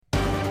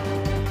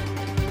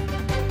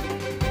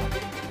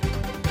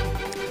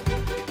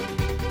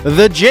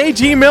The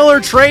JT Miller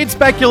trade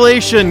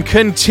speculation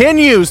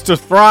continues to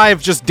thrive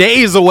just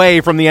days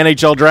away from the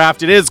NHL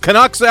draft. It is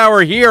Canucks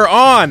Hour here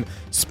on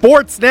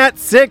Sportsnet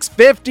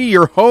 650,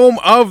 your home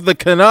of the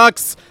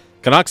Canucks.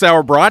 Canucks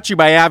Hour brought to you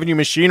by Avenue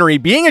Machinery.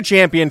 Being a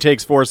champion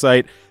takes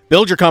foresight.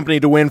 Build your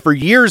company to win for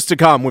years to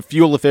come with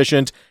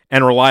fuel-efficient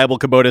and reliable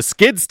Kubota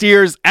skid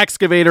steers,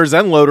 excavators,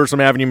 and loaders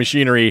from Avenue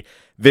Machinery.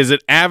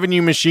 Visit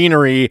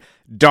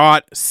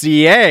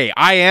avenuemachinery.ca.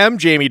 I am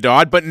Jamie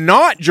Dodd, but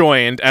not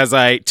joined, as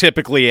I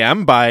typically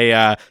am,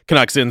 by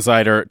Canucks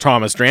insider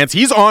Thomas Drance.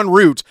 He's en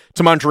route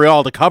to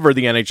Montreal to cover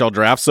the NHL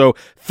draft, so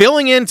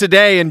filling in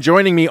today and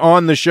joining me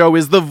on the show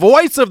is the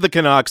voice of the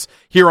Canucks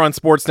here on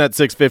Sportsnet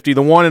 650,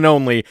 the one and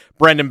only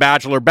Brendan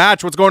Batchelor.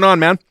 Batch, what's going on,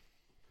 man?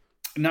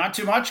 Not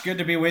too much. Good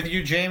to be with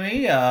you,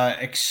 Jamie.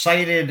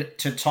 Excited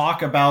to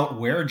talk about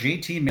where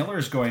JT Miller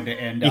is going to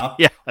end up,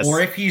 yes,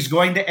 or if he's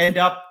going to end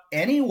up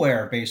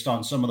anywhere based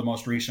on some of the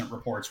most recent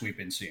reports we've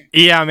been seeing.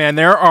 Yeah, man,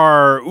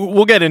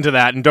 we'll get into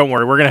that, and don't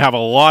worry, we're going to have a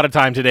lot of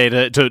time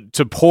today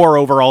to pour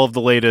over all of the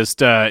latest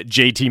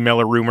JT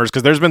Miller rumors,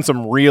 because there's been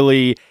some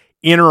really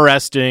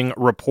interesting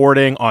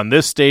reporting on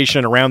this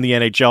station around the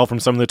NHL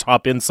from some of the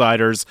top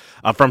insiders,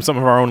 from some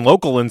of our own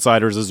local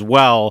insiders as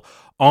well,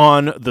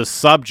 on the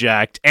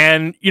subject.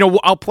 And, you know,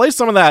 I'll play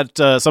some of that,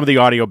 some of the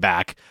audio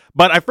back,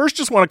 but I first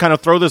just want to kind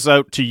of throw this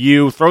out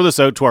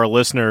to our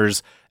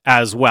listeners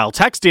as well.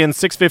 Text in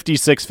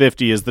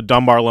 650-650 is the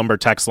Dunbar Lumber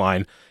text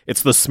line.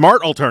 It's the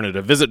smart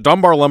alternative. Visit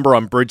Dunbar Lumber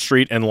on Bridge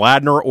Street in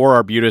Ladner or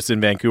Arbutus in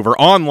Vancouver,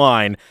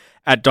 online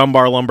at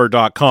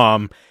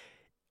dunbarlumber.com.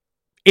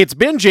 It's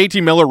been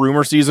JT Miller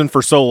rumor season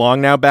for so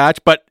long now, Batch,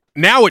 but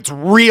now it's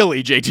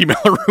really JT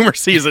Miller rumor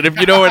season, if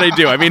you know what I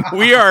do. I mean,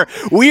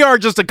 we are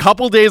just a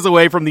couple days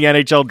away from the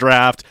NHL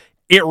draft.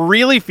 It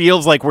really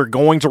feels like we're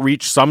going to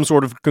reach some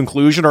sort of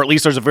conclusion, or at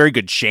least there's a very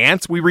good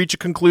chance we reach a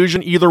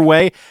conclusion either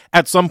way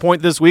at some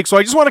point this week. So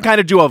I just want to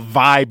kind of do a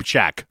vibe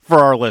check for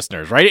our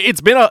listeners, right?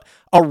 It's been a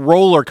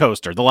roller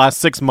coaster the last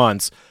 6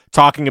 months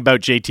talking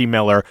about JT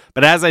Miller.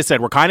 But as I said,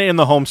 we're kind of in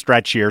the home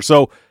stretch here.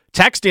 So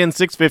text in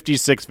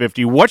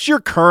 650-650. What's your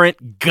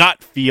current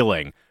gut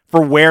feeling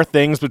for where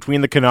things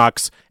between the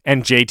Canucks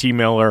and JT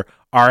Miller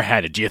are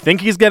headed? Do you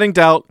think he's getting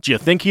dealt? Do you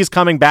think he's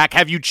coming back?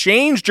 Have you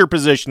changed your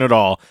position at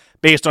all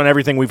based on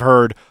everything we've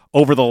heard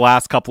over the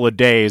last couple of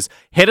days?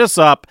 Hit us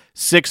up,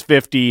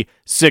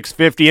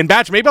 650-650. And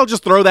Batch, maybe I'll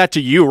just throw that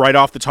to you right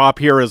off the top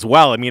here as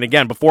well. I mean,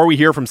 again, before we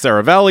hear from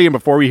Saravelli and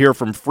before we hear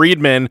from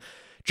Friedman,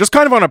 just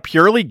kind of on a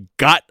purely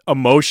gut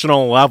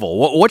emotional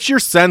level, what's your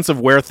sense of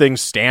where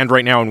things stand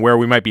right now and where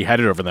we might be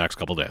headed over the next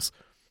couple of days?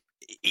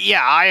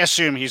 Yeah, I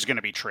assume he's going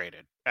to be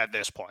traded at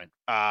this point.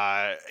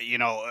 I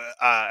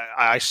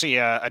see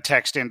a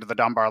text into the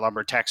Dunbar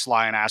Lumber text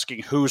line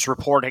asking who's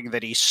reporting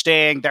that he's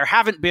staying. There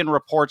haven't been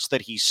reports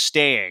that he's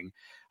staying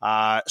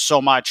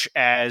so much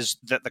as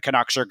that the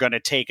Canucks are going to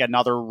take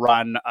another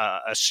run,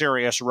 a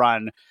serious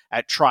run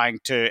at trying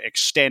to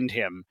extend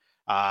him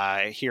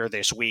here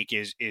this week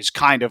is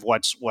kind of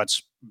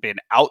what's been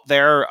out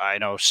there. I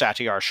know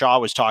Satyar Shah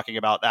was talking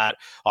about that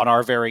on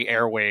our very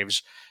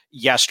airwaves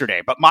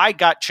yesterday, but my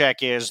gut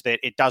check is that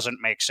it doesn't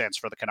make sense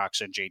for the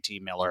Canucks and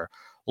JT Miller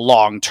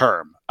long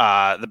term.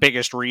 The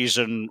biggest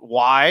reason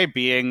why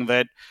being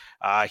that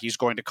he's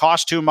going to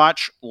cost too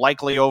much,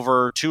 likely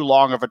over too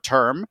long of a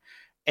term.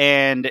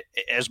 And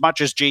as much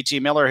as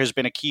JT Miller has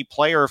been a key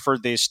player for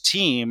this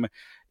team,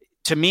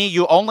 to me,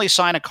 you only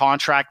sign a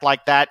contract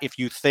like that if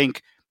you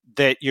think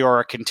that you're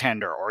a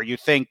contender or you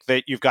think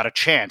that you've got a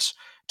chance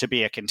to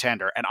be a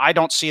contender. And I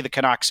don't see the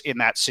Canucks in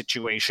that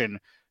situation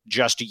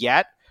just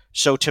yet.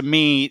 So to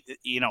me,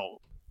 you know,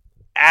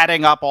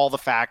 adding up all the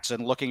facts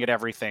and looking at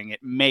everything,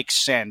 it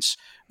makes sense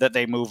that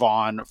they move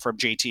on from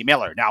JT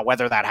Miller. Now,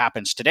 whether that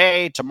happens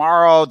today,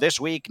 tomorrow, this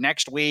week,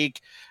 next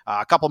week,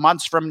 a couple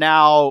months from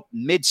now,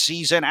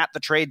 mid-season at the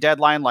trade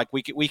deadline, like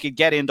we could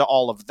get into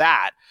all of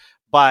that.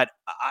 But,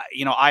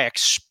 I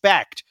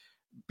expect,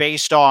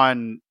 based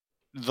on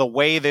the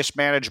way this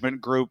management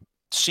group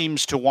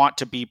seems to want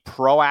to be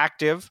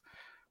proactive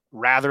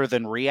rather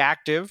than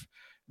reactive,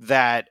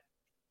 that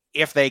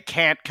if they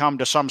can't come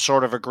to some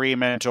sort of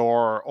agreement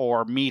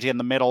or meet in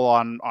the middle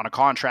on a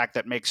contract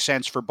that makes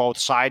sense for both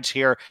sides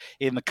here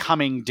in the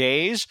coming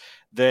days,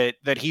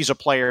 that he's a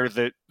player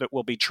that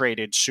will be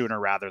traded sooner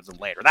rather than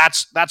later.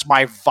 That's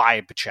my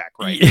vibe check,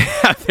 right?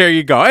 Yeah, there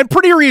you go. And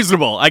pretty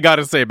reasonable, I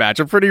gotta say,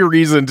 Batch. A pretty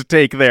reasoned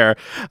take there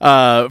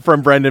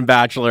from Brendan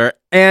Batchelor.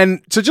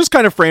 And to just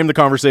kind of frame the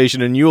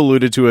conversation, and you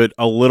alluded to it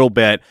a little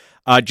bit,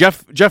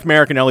 Jeff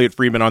Merrick and Elliot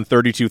Friedman on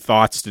 32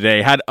 Thoughts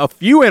today had a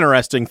few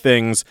interesting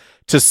things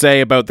to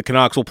say about the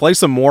Canucks. We'll play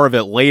some more of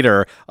it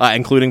later,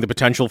 including the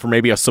potential for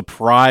maybe a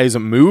surprise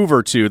move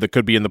or two that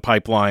could be in the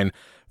pipeline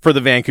for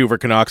the Vancouver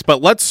Canucks.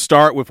 But let's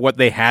start with what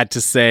they had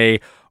to say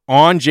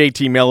on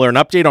JT Miller, an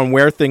update on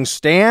where things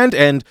stand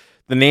and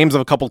the names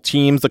of a couple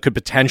teams that could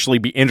potentially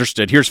be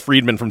interested. Here's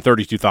Friedman from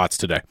 32 Thoughts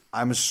today.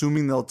 I'm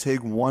assuming they'll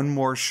take one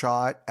more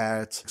shot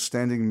at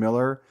extending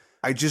Miller.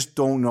 I just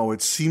don't know.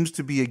 It seems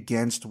to be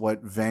against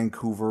what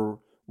Vancouver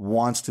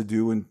wants to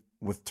do, and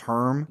with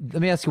term.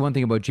 Let me ask you one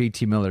thing about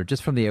JT Miller.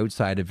 Just from the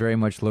outside, it very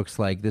much looks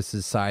like this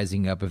is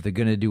sizing up. If they're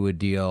going to do a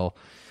deal,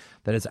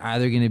 that it's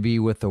either going to be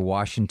with the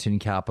Washington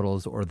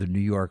Capitals or the New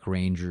York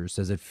Rangers.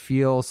 Does it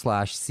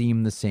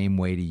feel/seem the same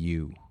way to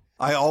you?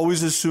 I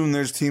always assume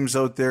there's teams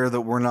out there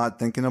that we're not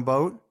thinking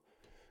about,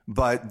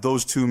 but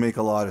those two make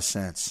a lot of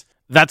sense.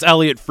 That's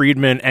Elliot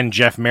Friedman and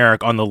Jeff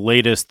Merrick on the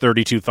latest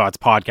 32 Thoughts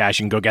podcast.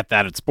 You can go get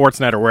that at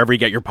Sportsnet or wherever you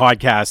get your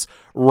podcasts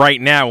right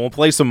now. We'll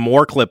play some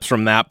more clips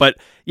from that. But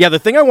yeah, the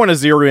thing I want to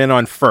zero in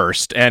on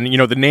first, and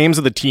the names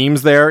of the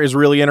teams there is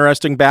really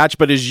interesting, Batch.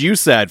 But as you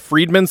said,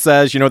 Friedman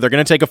says, they're going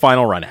to take a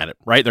final run at it,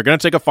 right? They're going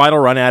to take a final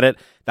run at it.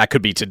 That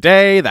could be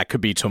today. That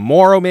could be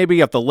tomorrow,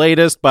 maybe at the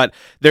latest. But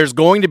there's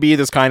going to be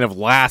this kind of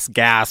last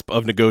gasp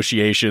of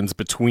negotiations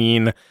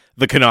between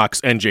the Canucks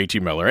and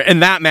JT Miller.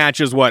 And that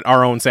matches what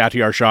our own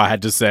Satyar Shah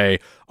had to say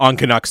on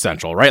Canucks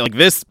Central, right? Like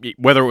this,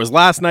 whether it was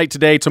last night,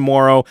 today,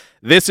 tomorrow,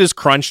 this is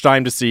crunch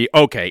time to see,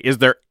 okay, is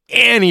there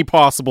any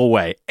possible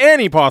way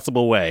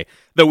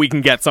that we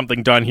can get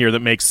something done here that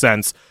makes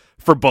sense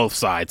for both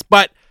sides?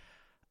 But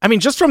I mean,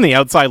 just from the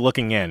outside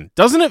looking in,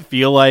 doesn't it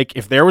feel like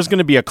if there was going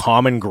to be a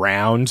common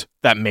ground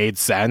that made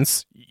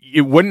sense,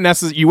 you wouldn't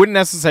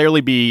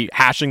necessarily be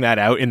hashing that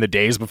out in the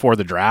days before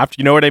the draft?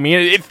 You know what I mean?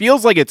 It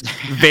feels like it's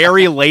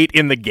very late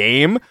in the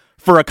game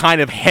for a kind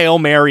of Hail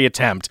Mary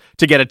attempt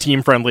to get a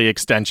team-friendly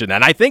extension.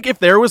 And I think if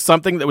there was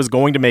something that was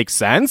going to make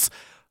sense,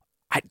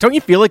 don't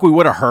you feel like we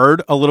would have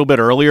heard a little bit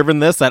earlier than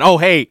this that, oh,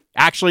 hey,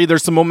 actually,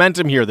 there's some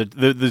momentum here.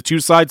 The two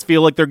sides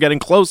feel like they're getting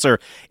closer.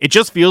 It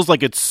just feels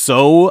like it's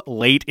so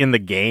late in the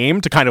game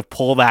to kind of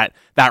pull that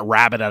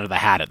rabbit out of the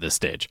hat at this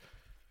stage.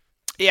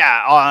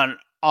 Yeah,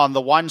 on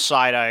the one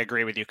side, I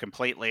agree with you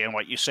completely, and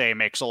what you say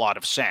makes a lot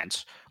of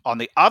sense. On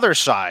the other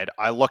side,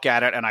 I look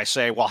at it and I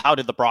say, well, how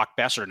did the Brock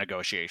Besser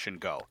negotiation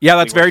go? Yeah,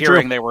 that's very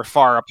true. They were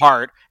far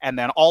apart, and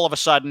then all of a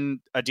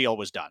sudden, a deal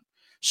was done.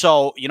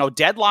 So,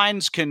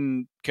 deadlines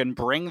can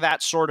bring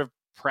that sort of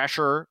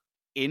pressure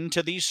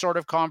into these sort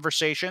of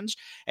conversations.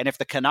 And if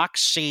the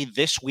Canucks see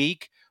this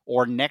week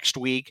or next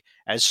week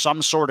as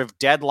some sort of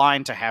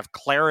deadline to have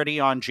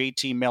clarity on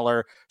JT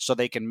Miller so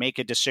they can make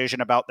a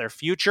decision about their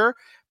future,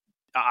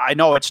 I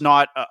know it's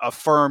not a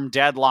firm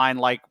deadline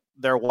like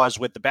there was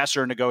with the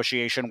Besser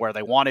negotiation where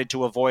they wanted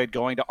to avoid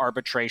going to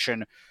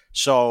arbitration.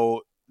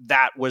 So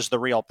that was the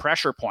real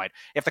pressure point.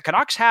 If the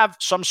Canucks have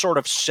some sort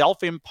of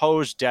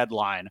self-imposed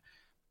deadline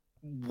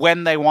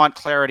when they want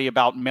clarity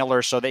about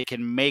Miller so they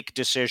can make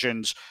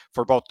decisions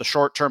for both the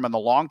short term and the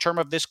long term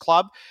of this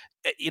club,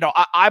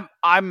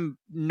 I'm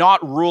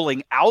not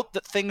ruling out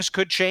that things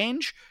could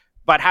change.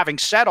 But having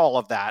said all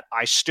of that,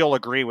 I still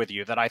agree with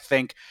you that I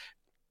think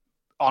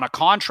on a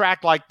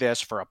contract like this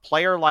for a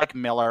player like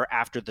Miller,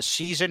 after the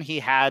season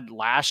he had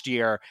last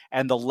year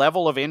and the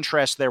level of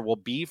interest there will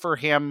be for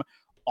him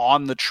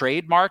on the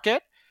trade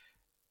market,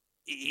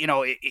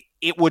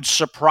 it would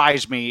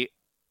surprise me.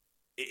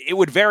 It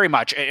would very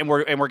much, and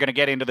we're going to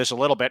get into this a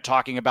little bit,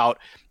 talking about,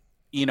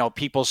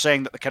 people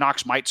saying that the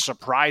Canucks might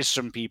surprise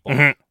some people.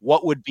 Mm-hmm.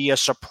 What would be a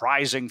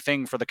surprising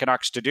thing for the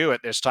Canucks to do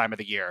at this time of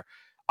the year?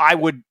 I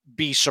would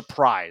be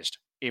surprised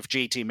if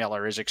JT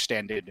Miller is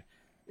extended,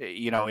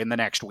 in the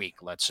next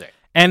week, let's say.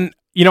 And,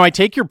 I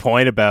take your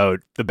point about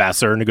the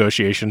Besser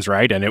negotiations,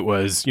 right? And it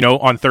was,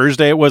 on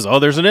Thursday it was,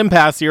 there's an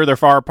impasse here, they're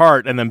far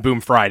apart. And then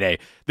boom, Friday,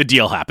 the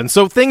deal happens.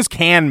 So things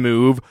can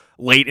move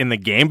late in the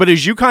game. But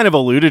as you kind of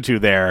alluded to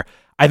there,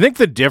 I think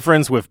the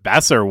difference with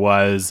Besser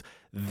was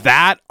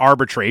that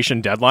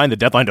arbitration deadline, the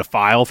deadline to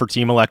file for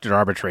team-elected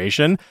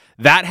arbitration,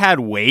 that had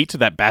weight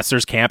that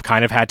Besser's camp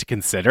kind of had to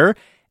consider.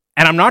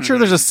 And I'm not sure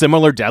there's a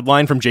similar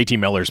deadline from JT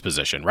Miller's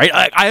position, right?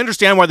 I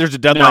understand why there's a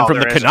deadline from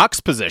the Canucks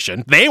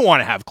position. They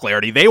want to have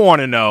clarity. They want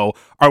to know,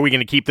 are we going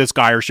to keep this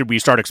guy or should we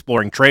start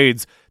exploring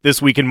trades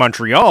this week in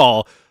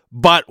Montreal?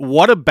 But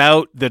what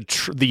about the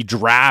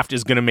draft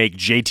is going to make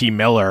JT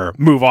Miller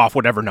move off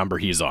whatever number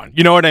he's on?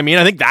 You know what I mean?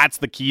 I think that's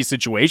the key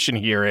situation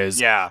here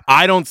is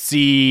I don't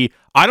see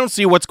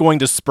what's going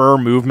to spur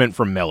movement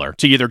from Miller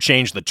to either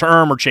change the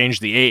term or change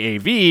the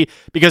AAV,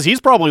 because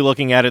he's probably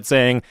looking at it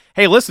saying,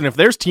 hey, listen, if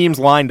there's teams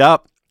lined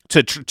up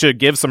to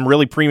give some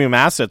really premium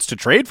assets to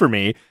trade for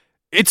me,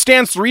 it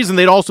stands to reason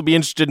they'd also be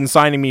interested in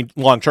signing me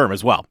long-term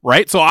as well,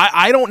 right? So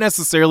I don't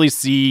necessarily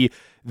see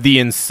the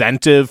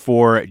incentive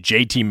for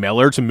JT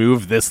Miller to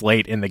move this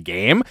late in the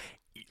game.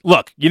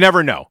 Look, you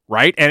never know,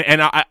 right?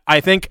 And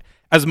I think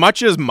as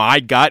much as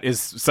my gut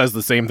says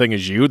the same thing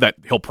as you, that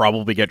he'll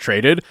probably get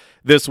traded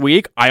this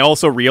week, I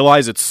also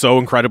realize it's so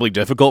incredibly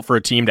difficult for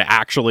a team to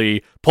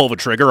actually pull the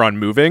trigger on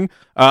moving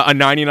a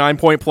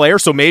 99-point player.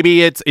 So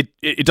maybe it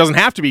doesn't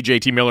have to be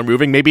JT Miller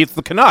moving. Maybe it's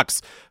the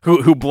Canucks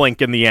who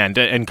blink in the end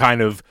and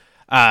kind of,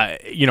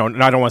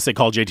 and I don't want to say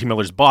call JT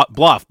Miller's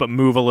bluff, but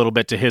move a little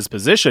bit to his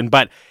position.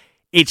 But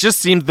it just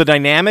seems the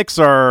dynamics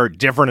are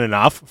different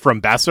enough from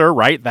Besser,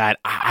 right, that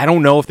I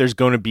don't know if there's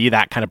going to be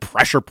that kind of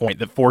pressure point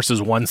that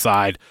forces one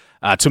side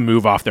to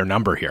move off their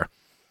number here.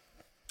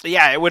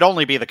 Yeah, it would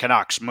only be the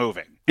Canucks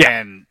moving. Yeah.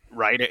 And,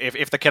 right,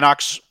 if the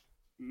Canucks,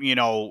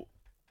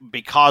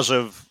 because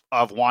of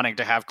of wanting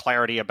to have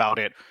clarity about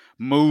it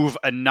move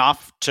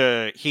enough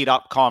to heat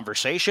up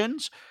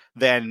conversations,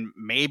 then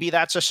maybe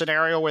that's a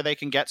scenario where they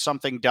can get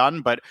something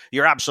done. But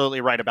you're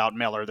absolutely right about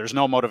Miller. There's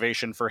no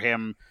motivation for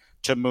him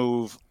to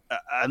move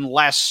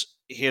unless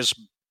his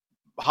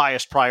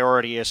highest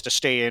priority is to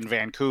stay in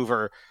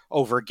Vancouver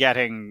over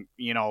getting,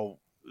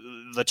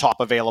 the top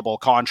available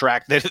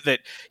contract that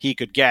he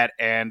could get.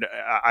 And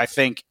I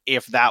think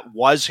if that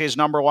was his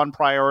number one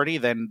priority,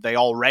 then they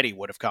already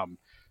would have come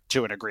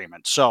to an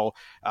agreement. So,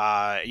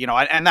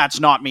 and that's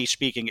not me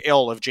speaking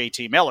ill of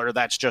JT Miller.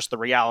 That's just the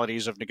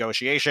realities of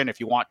negotiation. If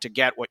you want to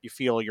get what you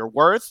feel you're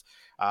worth,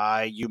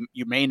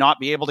 you may not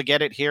be able to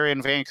get it here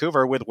in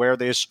Vancouver with where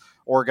this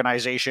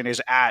organization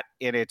is at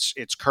in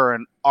its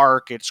current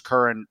arc, its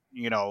current,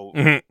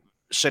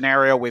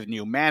 scenario with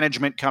new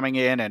management coming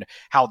in and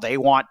how they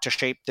want to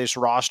shape this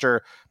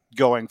roster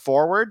going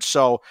forward.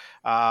 So,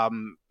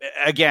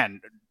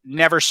 again,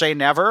 never say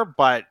never,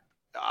 but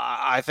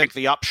I think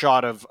the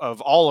upshot of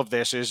all of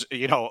this is,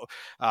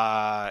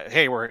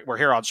 hey, we're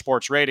here on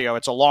sports radio.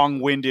 It's a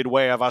long-winded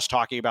way of us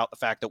talking about the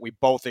fact that we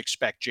both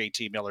expect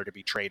JT Miller to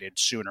be traded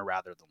sooner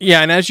rather than later.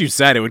 Yeah, and as you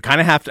said, it would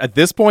kind of have to, at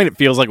this point, it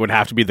feels like it would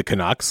have to be the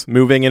Canucks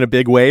moving in a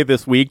big way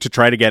this week to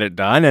try to get it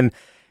done. And,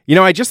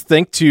 I just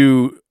think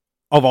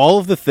of all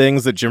of the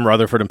things that Jim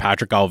Rutherford and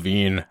Patrick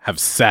Allvin have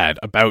said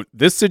about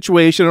this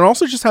situation and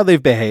also just how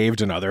they've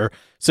behaved in other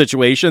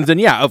situations. And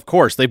yeah, of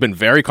course, they've been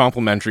very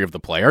complimentary of the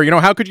player.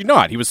 How could you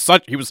not? He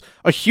was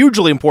a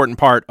hugely important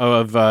part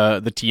of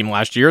the team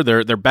last year.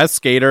 Their best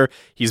skater.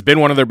 He's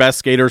been one of their best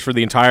skaters for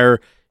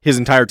his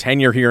entire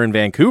tenure here in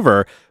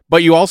Vancouver.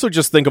 But you also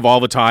just think of all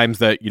the times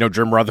that,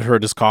 Jim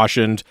Rutherford has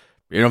cautioned,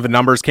 the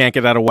numbers can't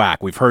get out of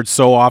whack. We've heard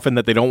so often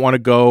that they don't want to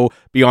go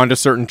beyond a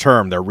certain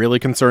term. They're really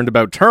concerned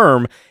about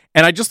term.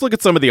 And I just look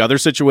at some of the other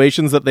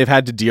situations that they've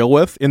had to deal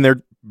with in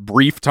their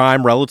brief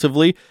time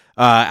relatively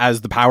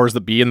as the powers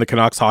that be in the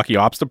Canucks hockey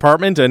ops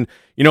department. And,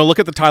 look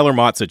at the Tyler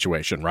Mott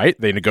situation, right?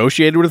 They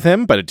negotiated with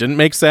him, but it didn't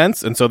make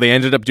sense. And so they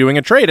ended up doing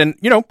a trade and,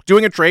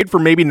 doing a trade for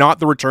maybe not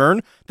the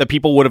return that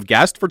people would have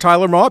guessed for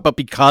Tyler Mott, but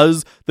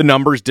because the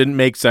numbers didn't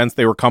make sense,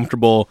 they were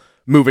comfortable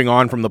moving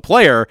on from the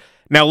player.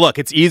 Now, look,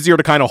 it's easier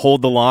to kind of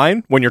hold the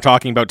line when you're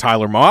talking about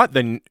Tyler Mott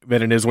than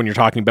it is when you're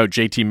talking about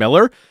JT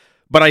Miller.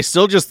 But I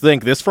still just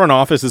think this front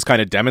office is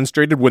kind of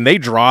demonstrated when they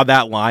draw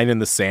that line in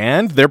the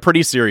sand, they're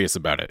pretty serious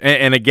about it.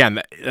 And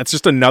again, that's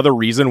just another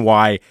reason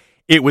why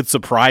it would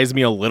surprise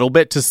me a little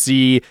bit to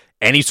see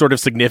any sort of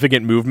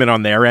significant movement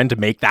on their end to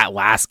make that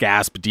last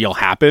gasp deal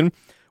happen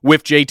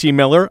with JT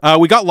Miller.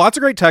 We got lots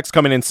of great texts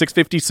coming in.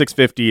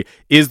 650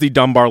 is the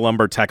Dunbar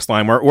Lumber text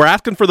line. We're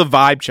asking for the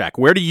vibe check.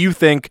 Where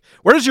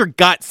does your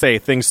gut say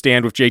things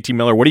stand with JT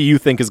Miller? What do you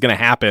think is going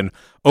to happen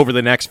over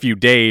the next few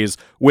days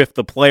with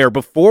the player?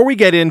 Before we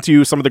get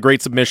into some of the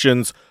great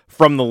submissions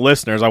from the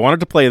listeners, I wanted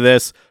to play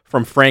this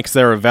from Frank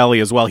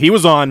Saravelli as well. He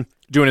was on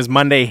doing his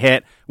Monday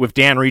hit with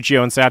Dan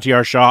Riccio and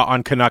Satyar Shah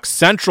on Canucks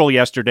Central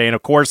yesterday. And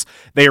of course,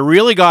 they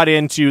really got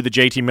into the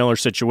JT Miller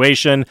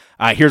situation.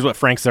 Here's what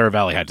Frank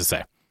Saravelli had to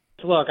say.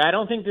 Look, I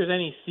don't think there's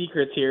any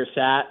secrets here,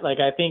 Sat.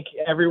 I think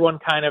everyone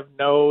kind of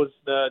knows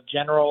the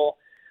general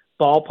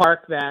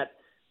ballpark that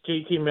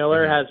JT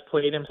Miller has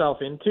played himself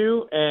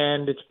into,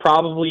 and it's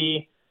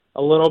probably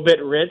a little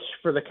bit rich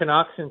for the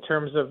Canucks in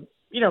terms of,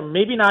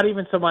 maybe not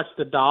even so much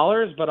the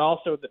dollars, but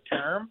also the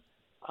term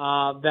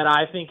that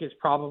I think is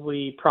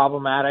probably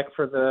problematic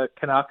for the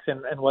Canucks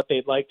and what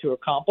they'd like to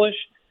accomplish.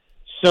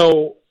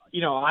 So,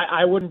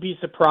 I wouldn't be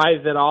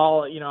surprised at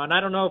all, and I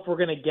don't know if we're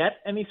going to get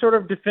any sort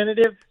of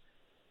definitive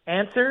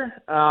answer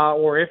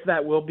or if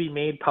that will be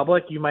made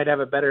public. You might have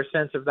a better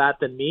sense of that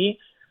than me.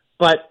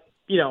 But,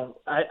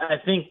 I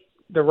think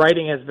the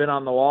writing has been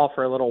on the wall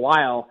for a little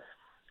while.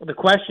 The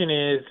question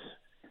is,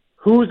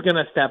 who's going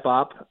to step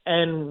up,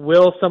 and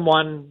will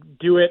someone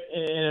do it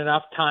in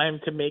enough time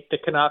to make the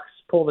Canucks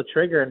pull the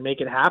trigger and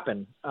make it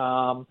happen?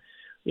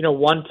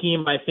 One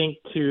team I think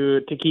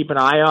to keep an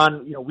eye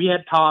on, we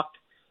had talked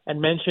and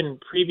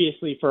mentioned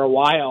previously for a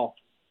while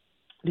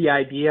the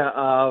idea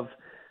of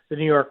the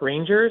New York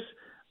Rangers.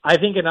 I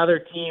think another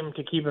team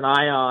to keep an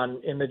eye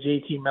on in the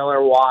JT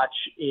Miller watch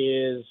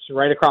is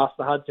right across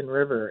the Hudson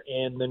River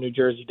in the New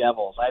Jersey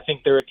Devils. I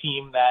think they're a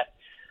team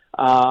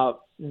that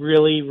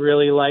really,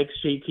 really likes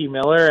JT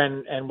Miller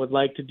and would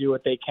like to do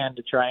what they can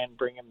to try and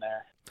bring him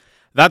there.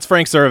 That's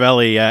Frank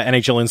Saravelli,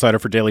 NHL insider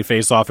for Daily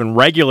Faceoff and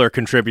regular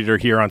contributor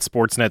here on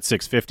Sportsnet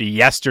 650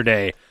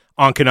 yesterday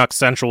on Canucks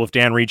Central with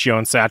Dan Riccio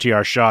and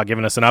Satyar Shah,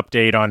 giving us an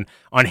update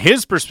on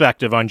his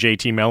perspective on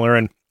JT Miller.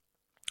 And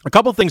a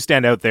couple things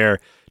stand out there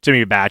to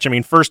me, Batch. I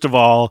mean, first of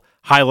all,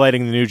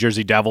 highlighting the New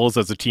Jersey Devils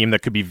as a team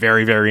that could be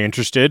very, very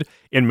interested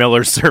in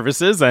Miller's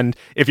services. And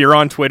if you're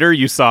on Twitter,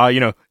 you saw,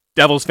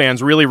 Devils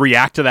fans really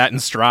react to that in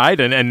stride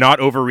and not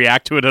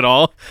overreact to it at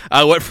all,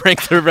 what Frank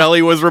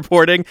Cervelli was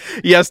reporting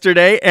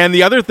yesterday. And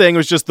the other thing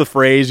was just the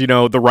phrase,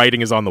 the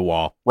writing is on the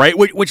wall, right?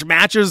 Which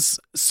matches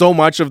so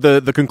much of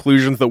the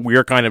conclusions that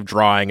we're kind of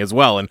drawing as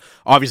well. And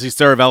obviously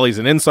Cervelli's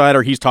an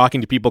insider. He's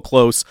talking to people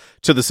close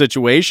to the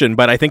situation,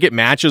 but I think it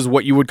matches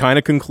what you would kind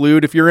of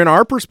conclude if you're in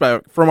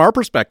from our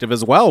perspective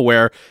as well,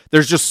 where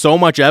there's just so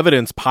much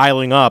evidence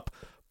piling up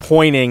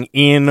pointing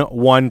in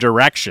one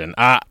direction.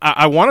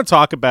 I want to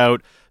talk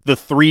about the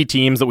three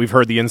teams that we've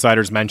heard the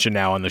insiders mention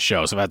now on the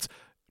show. So that's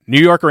New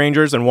York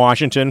Rangers and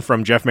Washington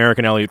from Jeff Marek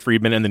and Elliot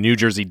Friedman, and the New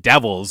Jersey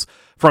Devils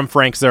from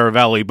Frank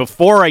Cervelli.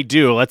 Before I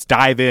do, let's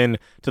dive in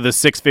to the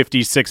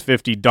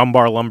 650-650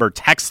 Dunbar Lumber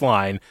text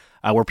line,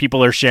 where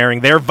people are sharing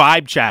their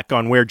vibe check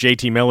on where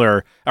JT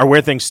Miller, or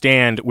where things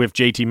stand with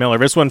JT Miller.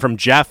 This one from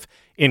Jeff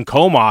in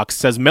Comox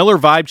says, Miller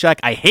vibe check,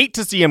 I hate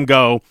to see him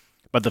go,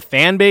 but the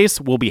fan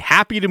base will be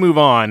happy to move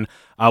on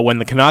when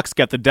the Canucks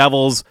get the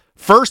Devils'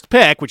 first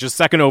pick, which is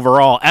second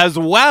overall, as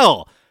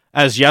well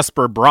as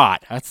Jesper Bratt.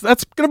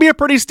 That's going to be a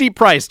pretty steep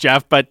price,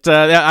 Jeff, but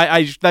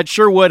that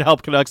sure would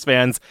help Canucks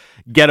fans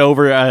get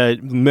over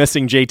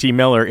missing JT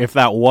Miller if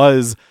that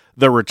was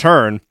the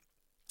return.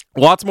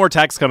 Lots more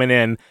texts coming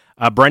in.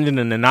 Brendan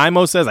in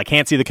Nanaimo says, I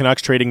can't see the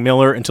Canucks trading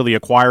Miller until the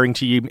acquiring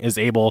team is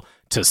able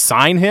to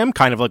sign him,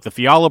 kind of like the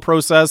Fiala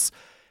process.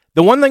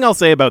 The one thing I'll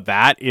say about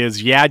that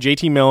is,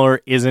 JT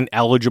Miller isn't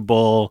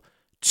eligible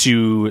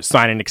to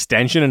sign an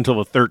extension until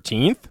the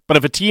 13th, but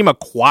if a team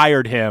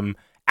acquired him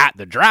at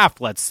the draft,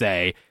 let's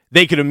say,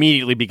 they could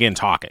immediately begin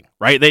talking,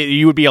 right?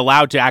 You would be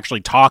allowed to actually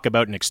talk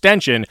about an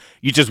extension.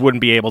 You just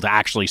wouldn't be able to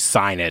actually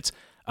sign it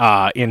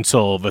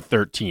until the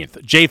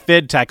 13th. Jay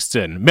Fid texts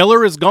in,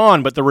 Miller is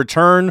gone, but the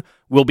return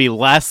will be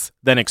less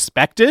than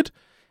expected.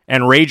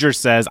 And Rager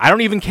says, I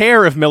don't even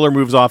care if Miller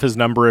moves off his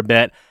number a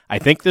bit. I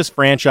think this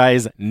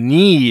franchise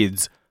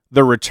needs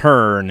the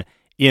return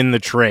in the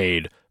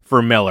trade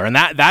for Miller. And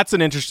that's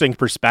an interesting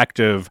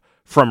perspective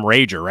from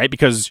Rager, right?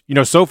 Because,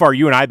 so far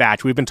you and I,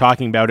 Batch, we've been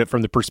talking about it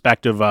from the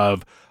perspective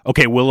of,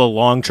 okay, will a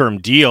long-term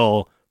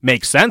deal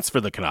make sense for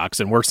the Canucks?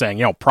 And we're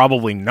saying,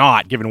 probably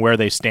not, given where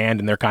they stand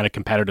in their kind of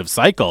competitive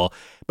cycle.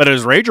 But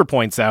as Rager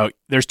points out,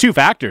 there's two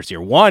factors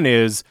here. One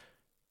is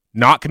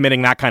not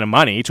committing that kind of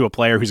money to a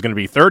player who's going to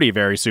be 30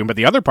 very soon. But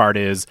the other part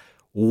is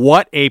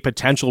what a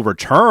potential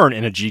return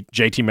in a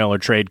JT Miller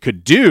trade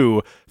could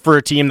do for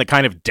a team that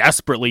kind of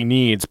desperately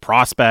needs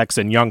prospects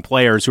and young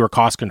players who are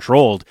cost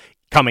controlled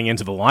coming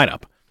into the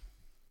lineup.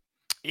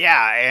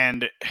 Yeah,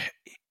 and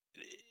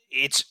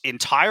it's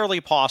entirely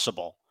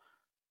possible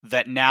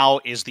that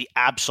now is the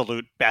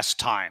absolute best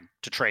time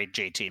to trade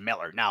JT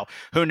Miller. Now,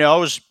 who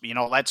knows?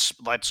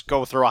 Let's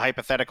go through a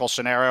hypothetical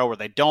scenario where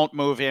they don't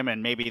move him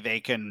and maybe they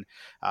can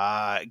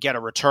get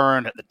a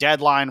return at the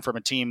deadline from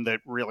a team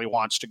that really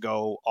wants to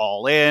go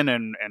all in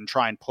and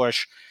try and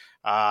push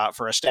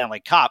for a Stanley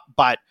Cup.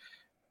 But,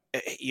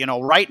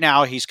 right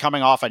now he's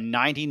coming off a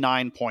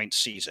 99-point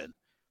season.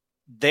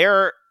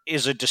 There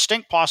is a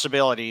distinct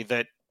possibility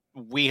that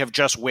we have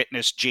just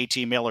witnessed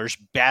JT Miller's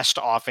best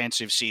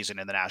offensive season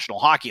in the National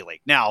Hockey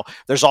League. Now,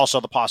 there's also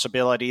the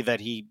possibility that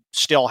he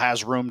still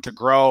has room to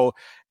grow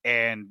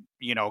and,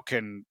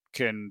 can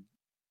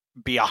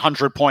be a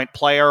 100-point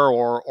player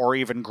or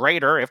even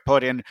greater if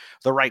put in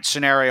the right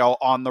scenario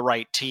on the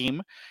right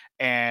team.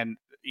 And,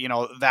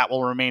 that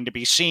will remain to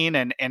be seen.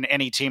 And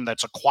any team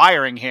that's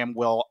acquiring him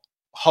will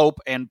hope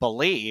and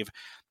believe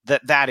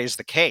that that is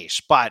the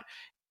case. But,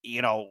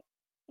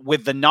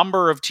 with the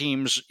number of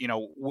teams,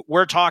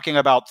 we're talking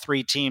about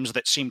three teams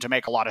that seem to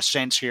make a lot of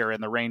sense here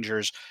in the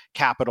Rangers,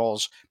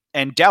 Capitals,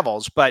 and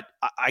Devils. But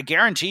I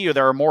guarantee you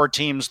there are more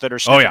teams that are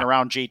sniffing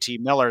around JT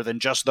Miller than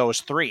just those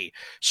three.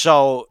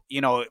 So,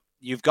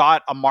 you've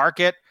got a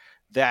market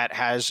that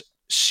has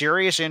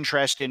serious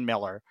interest in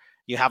Miller.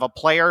 You have a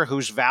player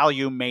whose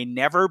value may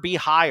never be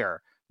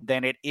higher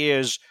than it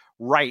is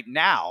right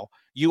now.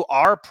 You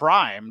are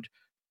primed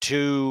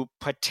to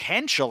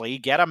potentially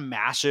get a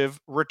massive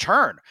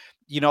return.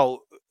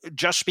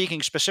 Just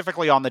speaking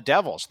specifically on the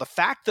Devils, the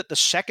fact that the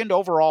second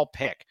overall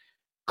pick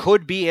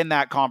could be in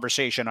that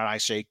conversation, and I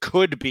say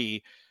could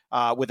be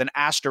with an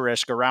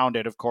asterisk around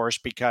it, of course,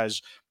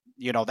 because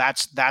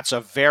that's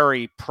a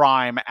very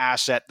prime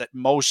asset that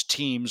most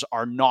teams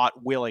are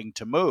not willing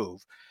to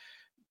move.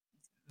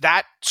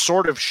 That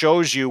sort of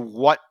shows you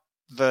what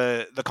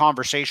the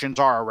conversations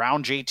are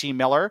around JT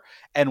Miller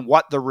and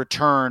what the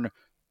return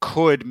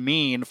could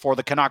mean for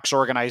the Canucks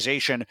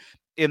organization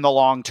in the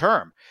long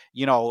term.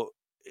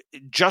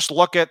 Just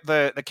look at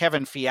the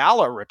Kevin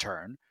Fiala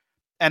return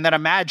and then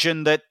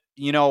imagine that,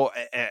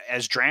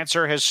 as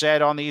Drancer has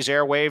said on these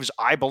airwaves,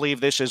 I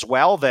believe this as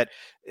well, that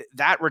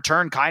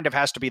return kind of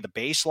has to be the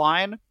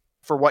baseline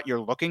for what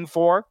you're looking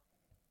for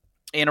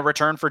in a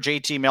return for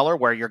JT Miller,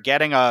 where you're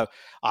getting a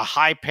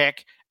high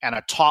pick and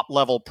a top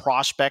level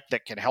prospect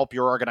that can help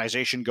your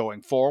organization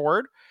going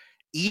forward.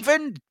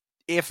 Even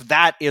if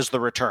that is the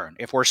return,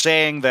 if we're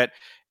saying that,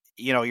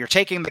 you're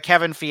taking the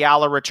Kevin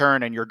Fiala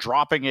return and you're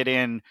dropping it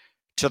in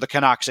to the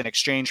Canucks in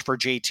exchange for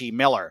JT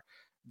Miller,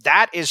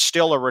 that is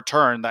still a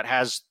return that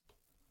has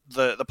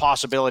the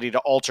possibility to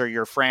alter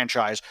your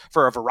franchise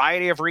for a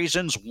variety of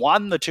reasons.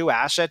 One, the two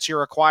assets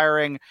you're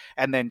acquiring,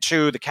 and then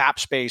two, the cap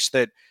space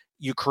that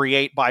you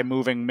create by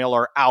moving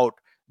Miller out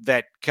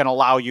that can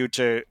allow you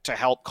to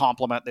help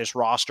complement this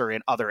roster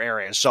in other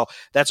areas. So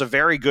that's a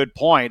very good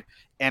point,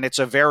 and it's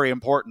a very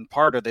important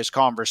part of this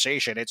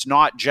conversation. It's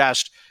not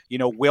just,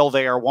 will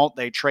they or won't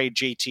they trade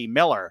JT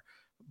Miller,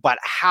 but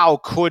how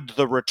could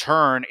the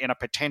return in a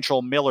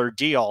potential Miller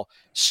deal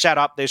set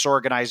up this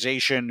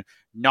organization,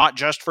 not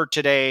just for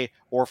today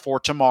or for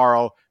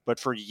tomorrow, but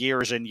for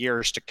years and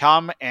years to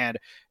come? And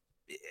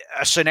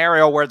a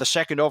scenario where the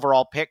second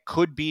overall pick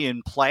could be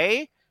in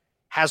play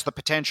has the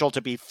potential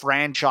to be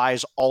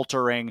franchise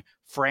altering,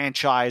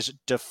 franchise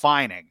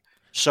defining.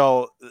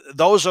 So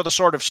those are the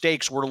sort of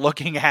stakes we're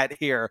looking at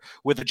here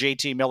with the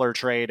JT Miller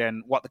trade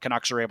and what the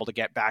Canucks are able to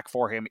get back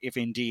for him if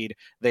indeed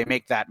they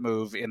make that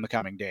move in the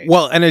coming days.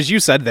 Well, and as you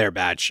said there,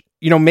 Batch,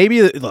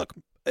 maybe, look,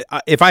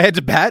 if I had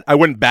to bet, I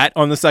wouldn't bet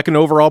on the second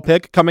overall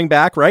pick coming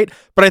back, right?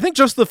 But I think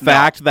just the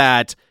fact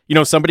that,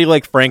 somebody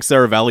like Frank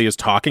Saravelli is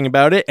talking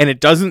about it and it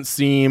doesn't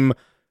seem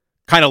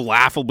kind of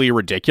laughably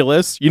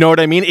ridiculous. You know what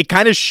I mean? It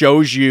kind of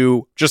shows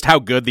you just how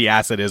good the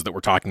asset is that we're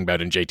talking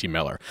about in JT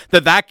Miller.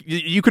 That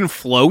you can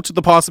float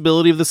the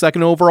possibility of the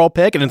second overall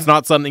pick, and it's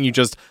not something you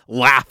just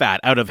laugh at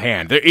out of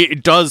hand.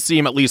 It does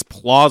seem at least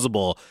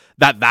plausible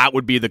that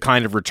would be the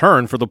kind of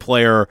return for the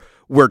player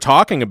we're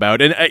talking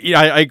about. And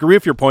I agree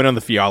with your point on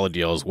the Fiala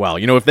deal as well.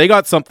 If they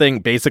got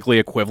something basically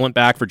equivalent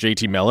back for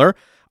JT Miller,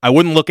 I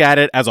wouldn't look at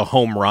it as a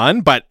home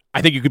run, but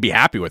I think you could be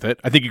happy with it.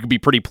 I think you could be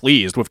pretty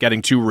pleased with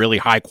getting two really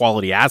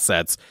high-quality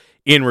assets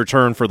in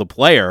return for the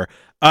player.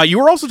 You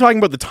were also talking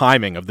about the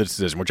timing of the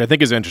decision, which I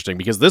think is interesting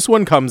because this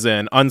one comes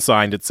in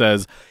unsigned. It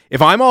says,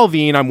 if I'm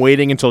Allvin, I'm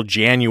waiting until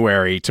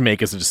January to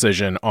make a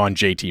decision on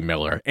JT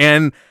Miller.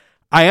 And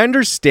I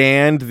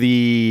understand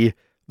the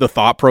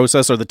thought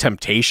process or the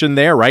temptation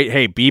there, right?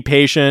 Hey, be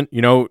patient,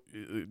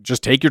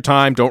 just take your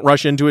time. Don't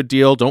rush into a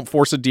deal. Don't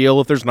force a deal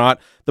if there's not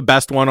the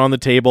best one on the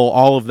table,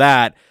 all of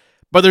that.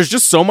 But there's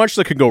just so much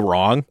that could go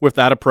wrong with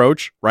that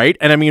approach, right?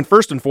 And I mean,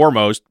 first and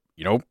foremost,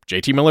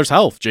 JT Miller's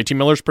health, JT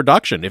Miller's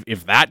production.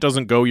 If that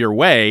doesn't go your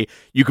way,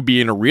 you could be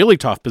in a really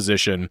tough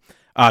position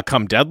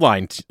come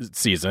deadline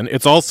season.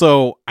 It's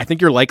also, I think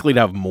you're likely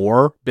to have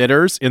more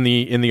bidders in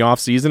the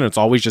off season. It's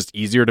always just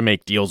easier to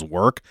make deals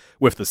work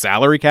with the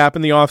salary cap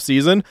in the off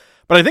season.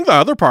 But I think the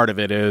other part of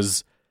it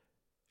is,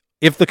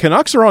 if the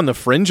Canucks are on the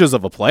fringes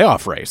of a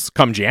playoff race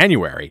come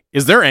January,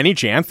 is there any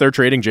chance they're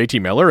trading JT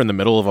Miller in the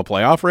middle of a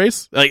playoff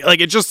race? Like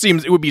it just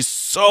seems it would be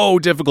so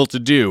difficult to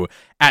do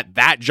at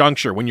that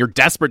juncture when you're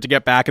desperate to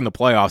get back in the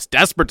playoffs,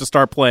 desperate to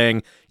start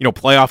playing,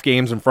 playoff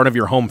games in front of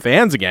your home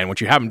fans again,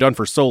 which you haven't done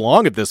for so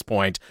long at this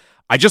point.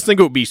 I just think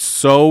it would be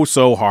so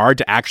hard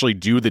to actually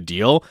do the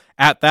deal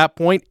at that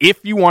point if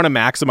you want to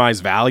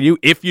maximize value,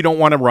 if you don't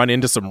want to run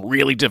into some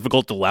really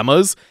difficult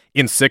dilemmas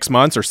in 6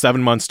 months or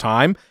 7 months'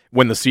 time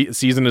when the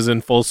season is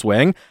in full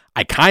swing.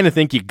 I kind of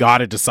think you got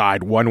to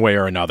decide one way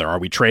or another. Are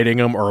we trading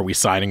him or are we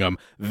signing him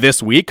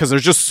this week? Because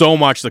there's just so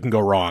much that can go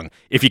wrong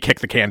if you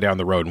kick the can down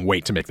the road and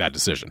wait to make that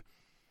decision.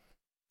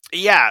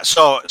 Yeah,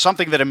 so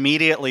something that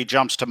immediately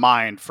jumps to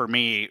mind for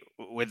me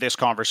with this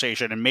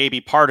conversation, and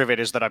maybe part of it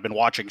is that I've been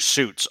watching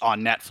Suits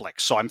on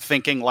Netflix, so I'm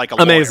thinking like a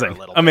lawyer a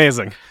little bit.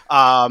 Amazing.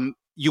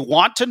 You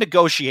want to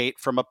negotiate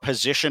from a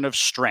position of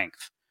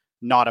strength,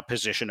 not a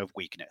position of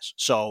weakness.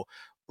 So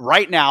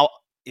right now,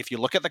 if you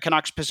look at the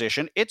Canucks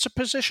position, it's a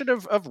position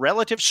of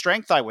relative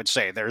strength, I would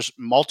say. There's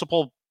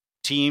multiple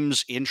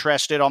teams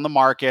interested on the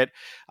market.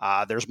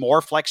 There's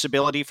more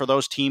flexibility for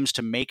those teams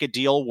to make a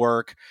deal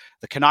work.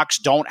 The Canucks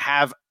don't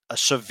have a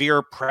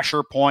severe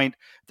pressure point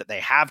that they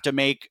have to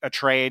make a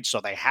trade.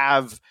 So they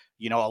have,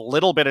 a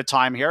little bit of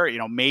time here.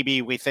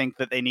 Maybe we think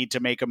that they need to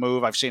make a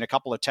move. I've seen a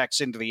couple of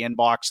texts into the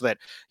inbox that,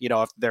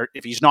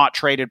 if he's not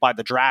traded by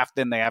the draft,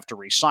 then they have to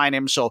re-sign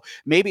him. So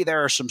maybe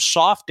there are some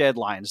soft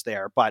deadlines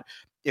there. But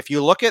if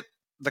you look at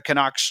the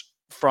Canucks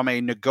from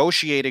a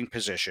negotiating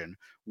position,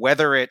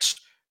 whether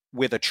it's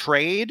with a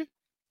trade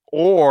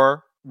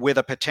or with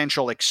a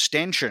potential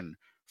extension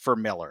for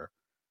Miller,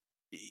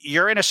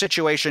 you're in a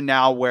situation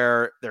now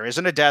where there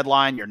isn't a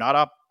deadline. You're not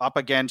up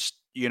against,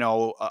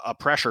 a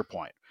pressure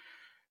point.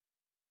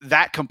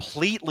 That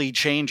completely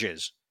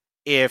changes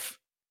if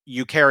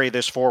you carry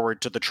this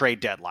forward to the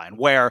trade deadline,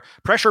 where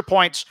pressure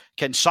points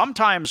can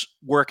sometimes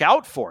work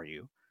out for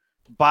you,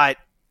 but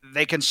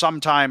they can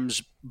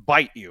sometimes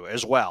bite you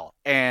as well.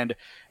 And,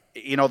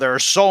 there are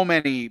so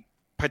many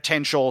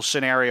potential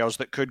scenarios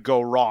that could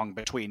go wrong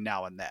between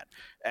now and then.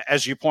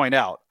 As you point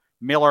out,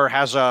 Miller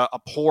has a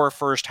poor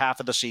first half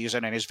of the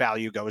season and his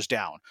value goes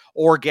down,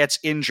 or gets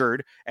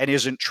injured and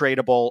isn't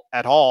tradable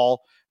at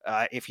all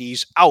if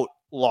he's out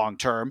long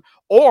term,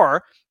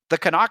 or the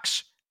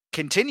Canucks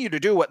continue to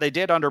do what they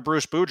did under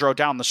Bruce Boudreau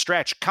down the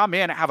stretch, come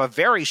in, have a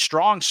very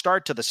strong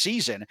start to the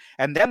season,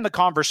 and then the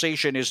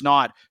conversation is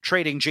not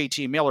trading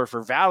JT Miller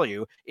for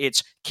value,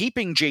 it's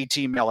keeping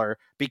JT Miller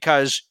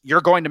because you're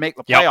going to make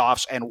the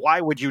playoffs, and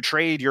why would you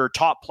trade your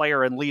top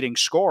player and leading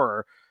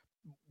scorer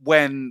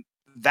when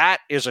that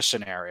is a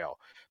scenario?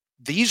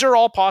 these are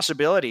all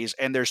possibilities,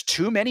 and there's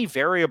too many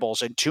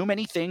variables and too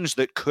many things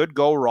that could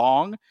go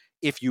wrong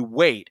if you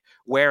wait.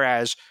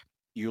 Whereas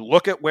you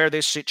look at where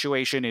this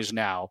situation is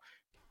now,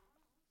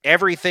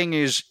 everything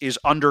is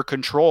under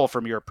control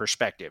from your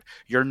perspective.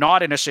 You're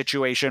not in a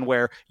situation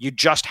where you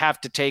just have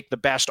to take the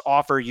best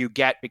offer you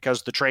get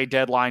because the trade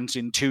deadline's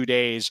in 2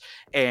 days.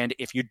 And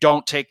if you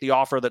don't take the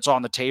offer that's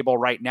on the table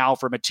right now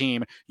from a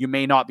team, you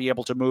may not be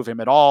able to move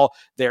him at all.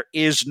 There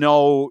is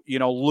no,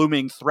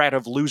 looming threat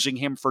of losing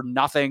him for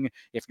nothing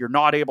if you're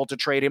not able to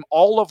trade him.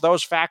 All of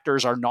those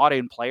factors are not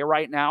in play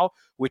right now,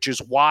 which is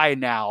why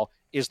now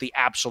is the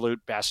absolute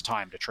best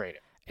time to trade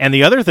him. And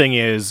the other thing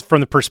is, from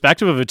the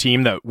perspective of a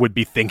team that would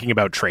be thinking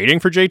about trading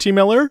for JT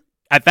Miller,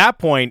 at that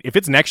point, if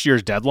it's next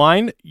year's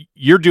deadline,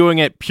 you're doing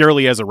it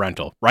purely as a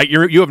rental, right?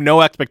 You have no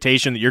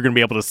expectation that you're going to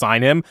be able to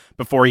sign him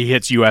before he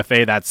hits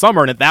UFA that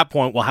summer. And at that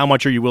point, well, how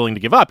much are you willing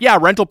to give up? Yeah,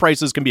 rental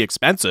prices can be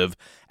expensive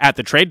at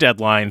the trade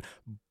deadline,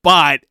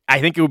 but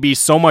I think it would be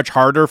so much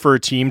harder for a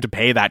team to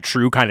pay that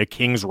true kind of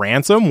king's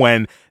ransom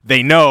when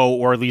they know,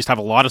 or at least have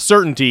a lot of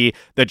certainty,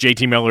 that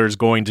JT Miller is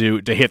going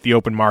to hit the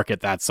open market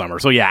that summer.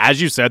 So yeah,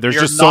 as you said,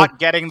 you're not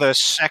getting the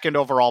second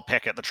overall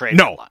pick at the trade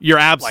deadline. No, you're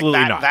absolutely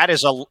not. That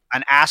is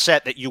an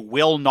asset that you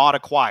will not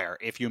acquire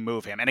if you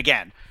move him. And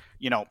again,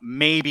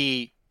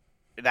 maybe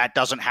that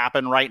doesn't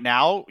happen right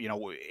now.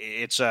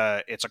 It's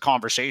a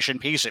conversation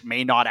piece. It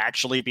may not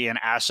actually be an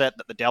asset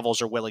that the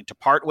Devils are willing to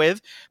part with.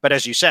 But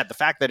as you said, the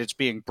fact that it's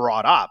being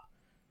brought up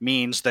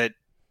means that,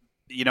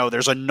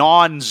 there's a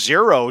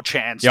non-zero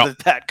chance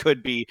that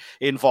could be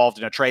involved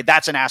in a trade.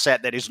 That's an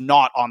asset that is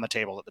not on the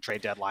table at the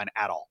trade deadline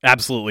at all.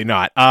 Absolutely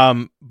not.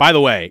 By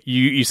the way,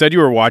 you said you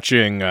were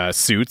watching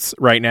Suits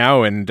right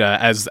now. And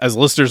as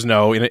listeners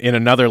know, in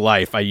another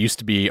life, I used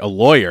to be a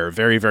lawyer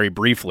very, very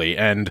briefly.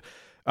 And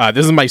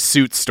this is my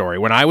Suits story.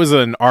 When I was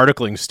an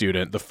articling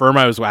student, the firm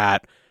I was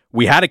at,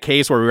 we had a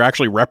case where we were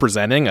actually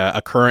representing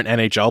a current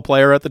NHL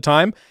player at the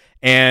time.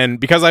 And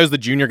because I was the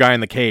junior guy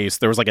in the case,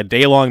 there was like a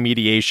day-long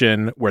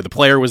mediation where the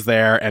player was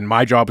there, and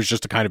my job was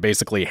just to kind of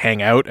basically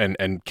hang out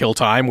and kill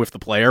time with the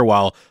player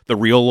while the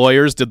real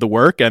lawyers did the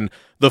work. And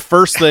the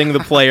first thing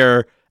the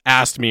player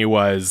asked me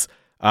was,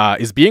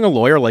 is being a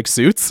lawyer like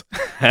Suits?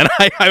 And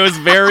I was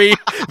very,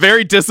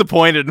 very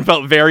disappointed and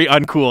felt very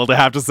uncool to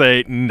have to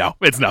say, no,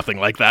 it's nothing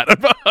like that,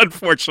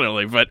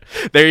 unfortunately. But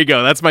there you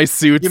go. That's my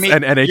Suits and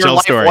NHL your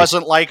life story.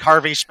 Wasn't like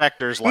Harvey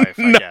Specter's life,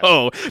 I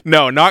guess.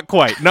 No, not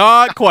quite.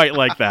 Not quite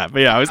like that.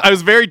 But yeah, I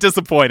was very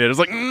disappointed. I was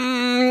like,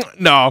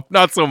 no,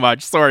 not so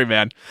much. Sorry,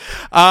 man.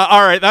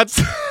 All right, that's...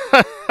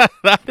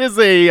 that is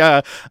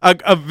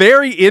a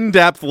very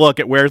in-depth look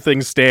at where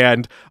things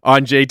stand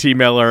on JT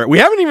Miller. We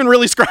haven't even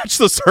really scratched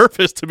the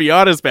surface, to be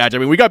honest, Patch. I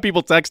mean, we got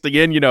people texting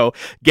in,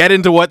 get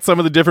into what some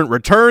of the different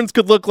returns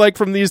could look like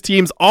from these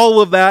teams,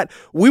 all of that.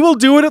 We will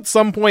do it at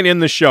some point in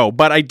the show,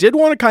 but I did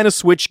want to kind of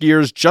switch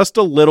gears just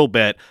a little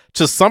bit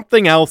to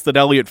something else that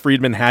Elliot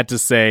Friedman had to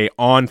say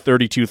on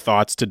 32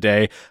 Thoughts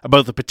today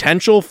about the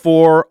potential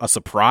for a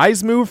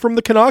surprise move from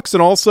the Canucks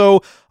and also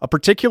a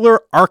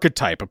particular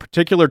archetype, a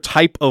particular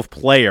type of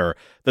player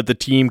that the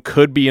team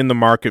could be in the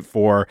market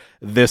for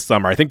this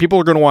summer. I think people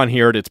are going to want to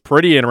hear it. It's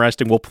pretty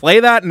interesting. We'll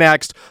play that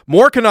next.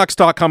 More Canucks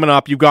talk coming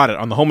up. You got it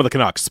on the home of the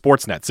Canucks,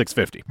 Sportsnet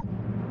 650.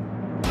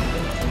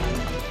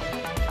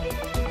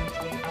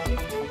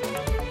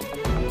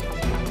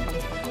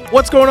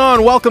 What's going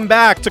on? Welcome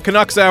back to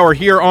Canucks Hour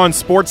here on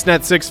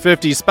Sportsnet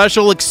 650.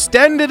 Special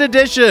extended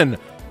edition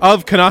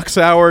of Canucks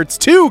Hour. It's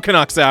 2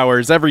 Canucks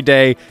Hours every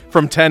day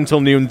from 10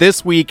 till noon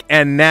this week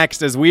and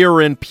next as we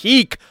are in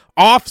peak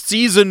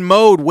off-season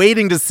mode,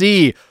 waiting to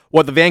see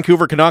what the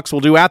Vancouver Canucks will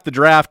do at the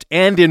draft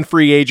and in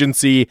free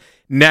agency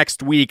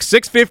next week.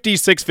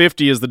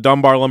 650 is the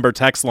Dunbar Lumber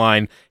text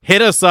line.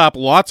 Hit us up.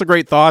 Lots of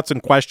great thoughts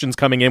and questions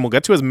coming in. We'll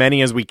get to as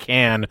many as we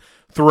can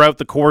throughout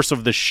the course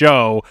of the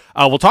show.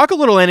 We'll talk a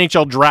little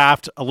NHL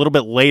draft a little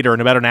bit later in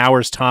about an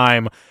hour's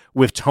time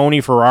with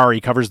Tony Ferrari.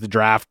 He covers the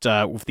draft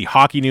with the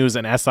Hockey News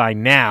and SI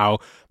Now.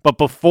 But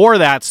before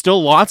that,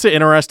 still lots of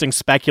interesting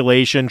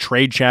speculation,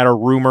 trade chatter,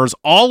 rumors,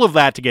 all of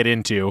that to get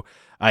into.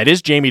 It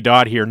is Jamie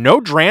Dodd here. No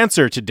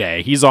Drancer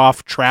today. He's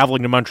off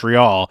traveling to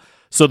Montreal.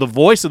 So the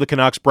voice of the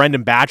Canucks,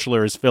 Brendan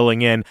Batchelor, is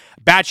filling in.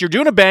 Batch, you're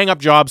doing a bang-up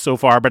job so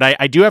far, but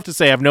I do have to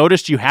say I've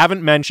noticed you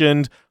haven't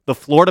mentioned the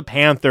Florida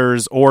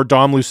Panthers or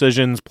Dom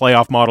Luszczyszyn's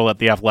playoff model at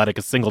the Athletic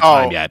a single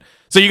time yet.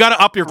 So you got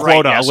to up your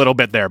quota a little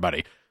bit there,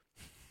 buddy.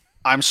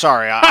 I'm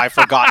sorry, I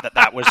forgot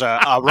that was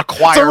a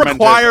requirement. It's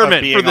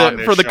a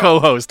requirement for the show.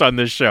 Co-host on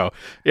this show.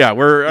 Yeah,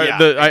 we're.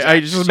 Exactly. I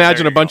just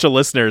imagine a bunch of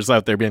listeners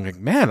out there being like,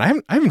 "Man, I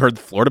haven't heard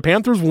the Florida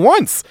Panthers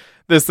once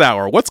this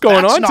hour. What's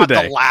going on today?" That's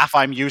not the laugh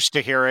I'm used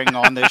to hearing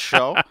on this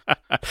show.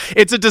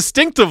 It's a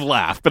distinctive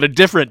laugh, but a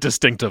different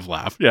distinctive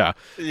laugh. Yeah.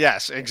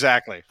 Yes,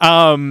 exactly.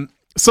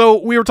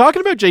 So we were talking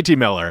about JT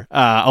Miller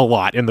a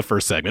lot in the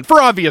first segment for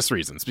obvious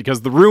reasons,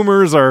 because the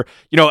rumors are,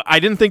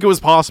 I didn't think it was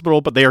possible,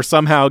 but they are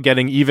somehow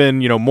getting even,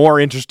 more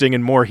interesting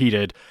and more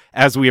heated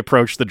as we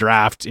approach the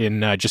draft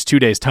in just 2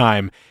 days'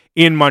 time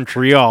in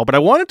Montreal. But I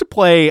wanted to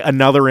play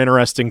another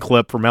interesting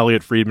clip from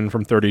Elliot Friedman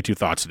from 32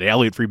 Thoughts Today,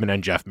 Elliot Friedman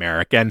and Jeff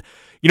Marek. And,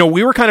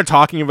 we were kind of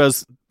talking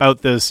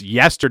about this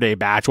yesterday,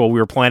 Batch, while we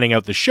were planning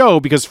out the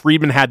show, because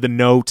Friedman had the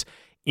note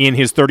in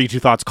his 32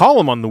 Thoughts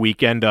column on the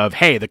weekend of,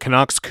 hey, the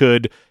Canucks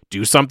could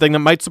do something that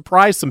might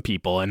surprise some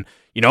people. And,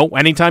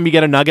 anytime you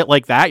get a nugget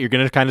like that, you're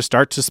going to kind of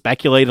start to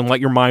speculate and let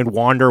your mind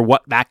wander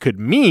what that could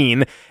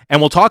mean. And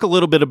we'll talk a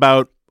little bit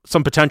about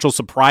some potential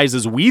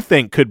surprises we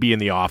think could be in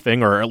the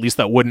offing, or at least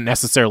that wouldn't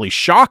necessarily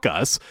shock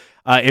us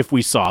if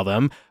we saw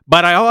them.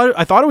 But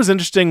I thought it was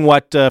interesting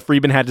what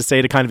Friedman had to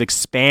say to kind of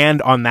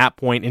expand on that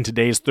point in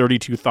today's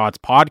 32 Thoughts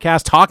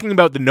podcast, talking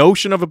about the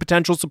notion of a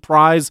potential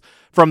surprise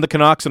from the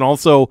Canucks and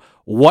also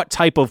what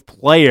type of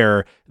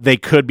player they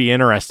could be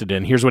interested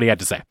in. Here's what he had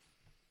to say.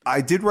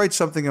 I did write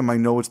something in my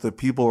notes that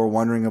people are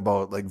wondering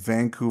about, like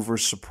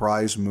Vancouver's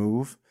surprise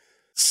move.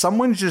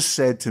 Someone just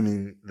said to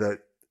me that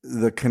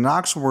the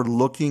Canucks were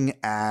looking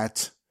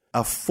at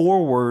a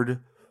forward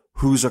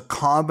who's a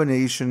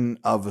combination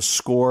of a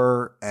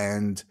scorer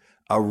and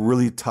a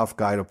really tough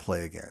guy to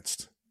play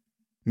against.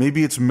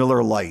 Maybe it's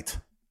Miller Lite.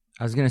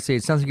 I was going to say,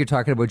 it sounds like you're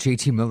talking about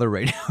JT Miller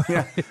right now.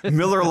 Yeah,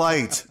 Miller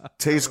Lite.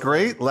 Tastes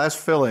great, less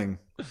filling.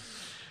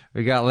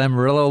 We got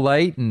Lamoriello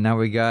Light, and now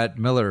we got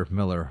Miller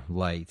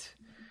Light.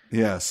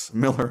 Yes,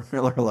 Miller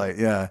Lite.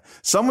 Yeah.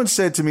 Someone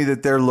said to me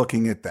that they're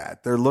looking at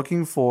that. They're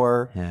looking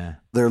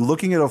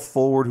at a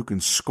forward who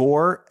can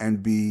score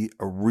and be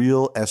a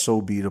real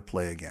SOB to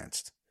play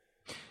against.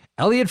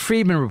 Elliot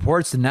Friedman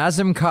reports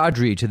Nazem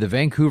Kadri to the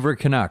Vancouver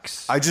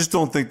Canucks. I just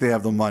don't think they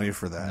have the money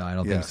for that. No, I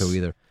don't think so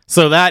either.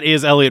 So that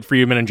is Elliot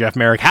Friedman and Jeff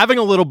Marek having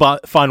a little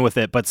fun with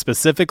it, but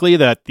specifically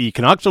that the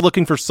Canucks are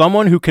looking for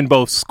someone who can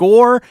both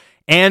score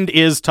and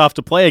is tough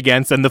to play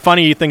against. And the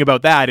funny thing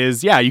about that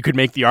is, you could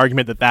make the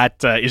argument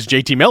that is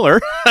JT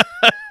Miller,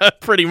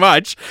 pretty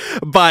much.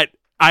 But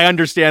I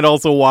understand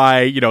also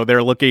why,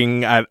 they're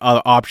looking at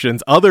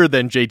options other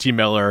than JT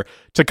Miller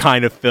to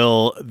kind of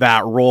fill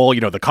that role.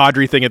 The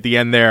Kadri thing at the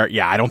end there,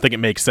 I don't think it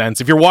makes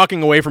sense. If you're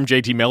walking away from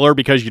JT Miller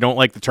because you don't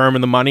like the term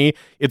and the money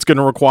it's going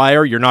to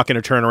require, you're not going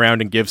to turn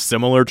around and give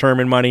similar term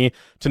and money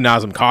to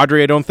Nazem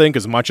Kadri, I don't think,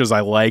 as much as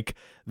I like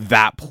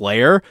that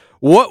player.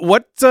 What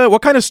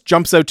kind of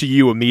jumps out to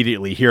you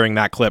immediately hearing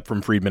that clip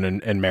from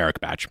Friedman and Marek,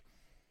 Batch?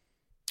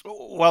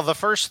 Well, the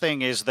first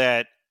thing is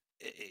that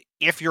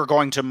if you're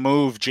going to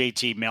move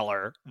JT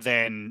Miller,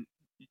 then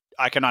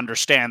I can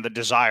understand the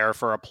desire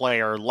for a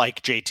player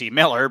like JT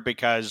Miller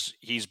because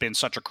he's been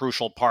such a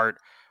crucial part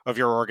of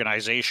your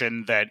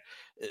organization that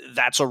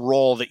that's a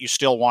role that you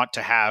still want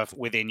to have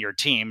within your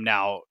team.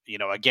 Now,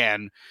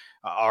 again,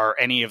 are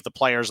any of the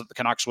players that the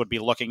Canucks would be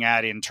looking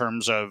at in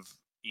terms of,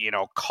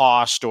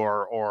 cost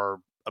or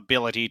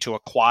ability to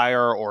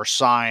acquire or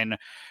sign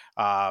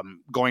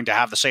going to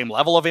have the same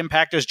level of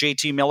impact as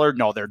JT Miller?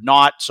 No, they're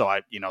not. So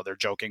they're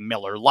joking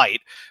Miller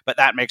Light, but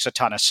that makes a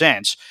ton of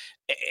sense.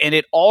 And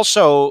it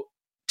also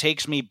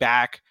takes me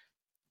back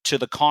to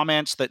the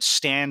comments that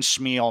Stan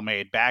Smyl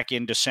made back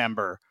in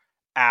December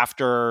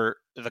after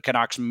the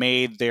Canucks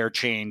made their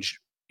change,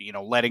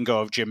 letting go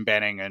of Jim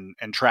Benning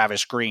and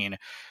Travis Green,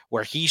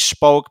 where he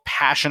spoke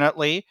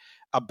passionately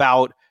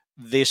about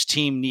this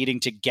team needing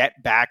to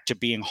get back to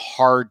being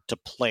hard to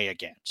play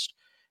against.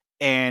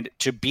 And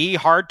to be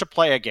hard to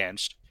play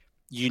against,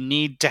 you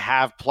need to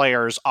have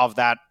players of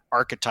that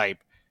archetype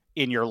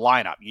in your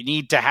lineup. You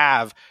need to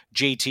have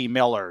JT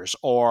Millers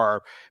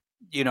or,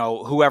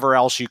 whoever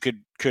else you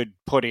could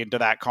put into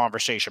that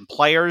conversation.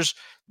 Players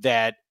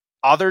that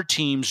other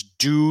teams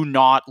do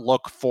not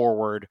look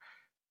forward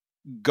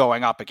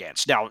going up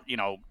against. Now,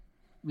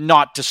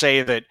 not to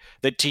say that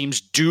teams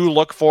do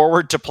look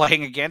forward to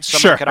playing against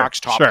some of the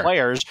Canucks top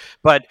players,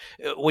 but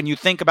when you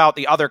think about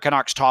the other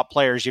Canucks top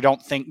players, you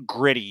don't think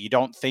gritty, you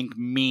don't think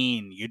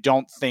mean, you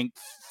don't think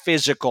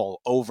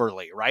physical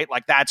overly, right?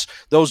 Like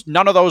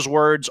none of those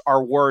words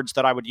are words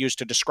that I would use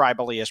to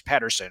describe Elias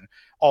Pettersson,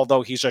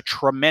 although he's a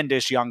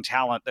tremendous young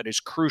talent that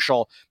is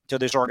crucial to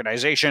this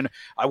organization.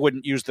 I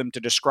wouldn't use them to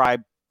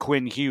describe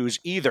Quinn Hughes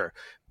either,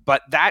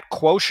 but that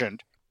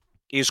quotient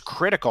is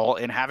critical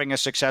in having a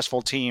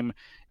successful team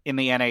in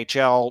the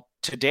NHL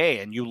today.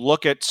 And you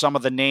look at some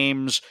of the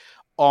names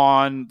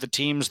on the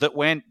teams that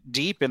went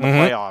deep in the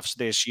playoffs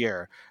this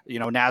year.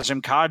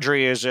 Nazem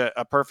Kadri is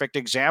a perfect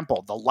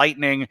example. The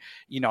Lightning,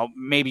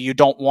 maybe you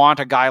don't want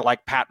a guy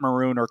like Pat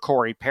Maroon or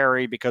Corey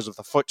Perry because of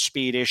the foot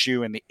speed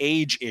issue and the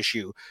age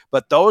issue,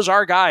 but those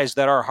are guys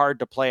that are hard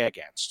to play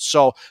against.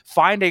 So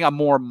finding a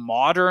more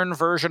modern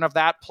version of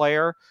that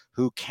player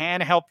who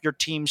can help your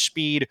team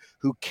speed,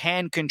 who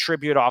can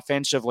contribute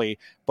offensively,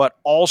 but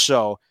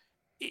also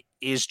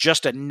is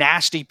just a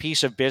nasty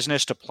piece of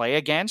business to play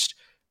against,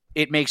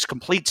 it makes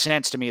complete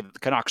sense to me that the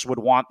Canucks would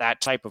want that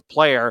type of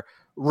player,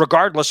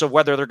 regardless of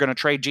whether they're going to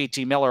trade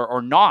JT Miller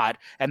or not.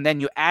 And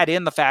then you add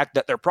in the fact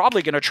that they're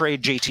probably going to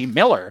trade JT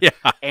Miller. Yeah.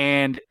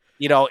 And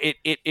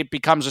it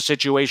becomes a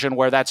situation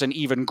where that's an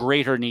even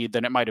greater need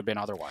than it might have been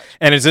otherwise.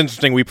 And it's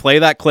interesting. We play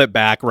that clip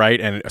back, right?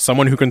 And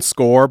someone who can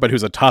score, but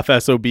who's a tough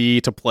SOB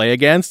to play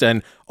against.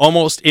 And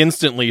almost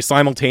instantly,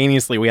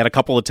 simultaneously, we had a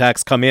couple of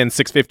texts come in,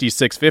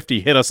 650,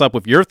 hit us up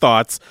with your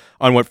thoughts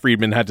on what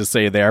Friedman had to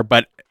say there.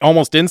 But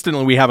almost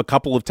instantly, we have a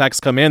couple of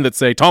texts come in that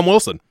say, Tom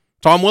Wilson,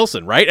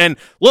 right? And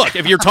look,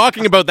 if you're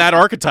talking about that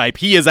archetype,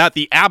 he is at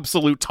the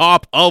absolute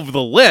top of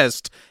the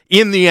list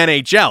in the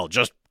NHL.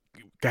 Just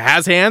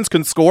has hands,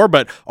 can score,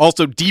 but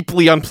also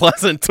deeply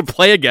unpleasant to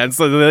play against.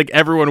 So I think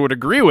everyone would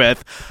agree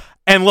with.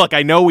 And look,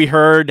 I know we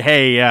heard,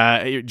 hey,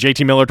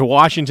 JT Miller to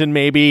Washington,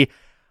 maybe.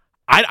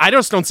 I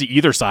just don't see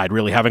either side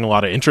really having a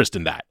lot of interest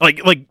in that. Like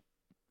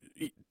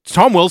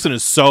Tom Wilson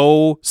is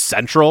so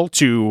central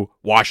to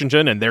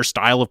Washington and their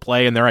style of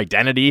play and their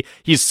identity.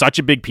 He's such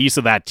a big piece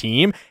of that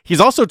team.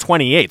 He's also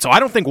 28, so I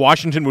don't think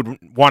Washington would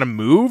want to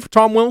move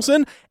Tom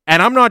Wilson,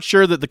 and I'm not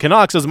sure that the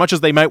Canucks, as much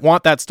as they might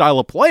want that style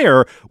of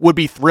player, would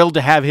be thrilled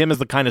to have him as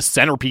the kind of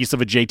centerpiece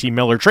of a JT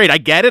Miller trade. I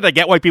get it. I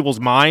get why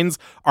people's minds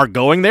are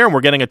going there, and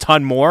we're getting a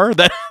ton more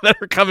that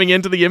are coming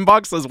into the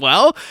inbox as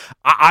well.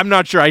 I'm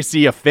not sure I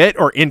see a fit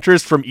or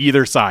interest from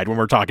either side when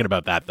we're talking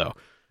about that, though.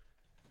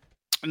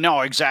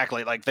 No,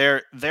 exactly. Like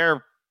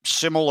they're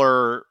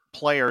similar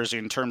players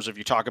in terms of,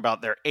 you talk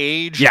about their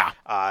age. Yeah.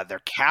 Their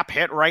cap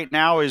hit right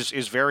now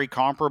is very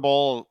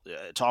comparable.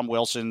 Tom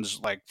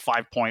Wilson's like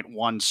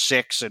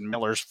 5.16 and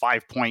Miller's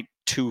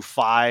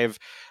 5.25.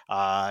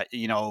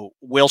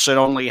 Wilson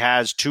only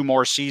has 2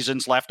 more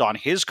seasons left on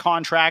his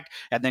contract,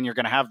 and then you're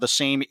going to have the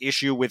same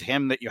issue with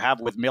him that you have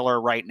with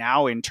Miller right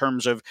now in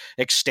terms of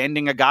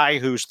extending a guy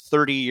who's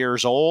 30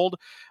 years old.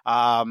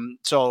 It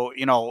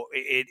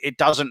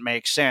doesn't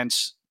make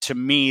sense to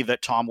me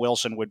that Tom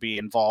Wilson would be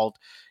involved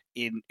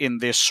in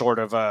this sort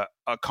of a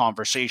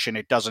conversation.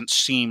 It doesn't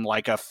seem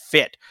like a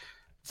fit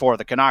for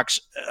the Canucks.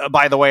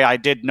 By the way, I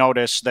did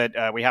notice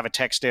that we have a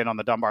text in on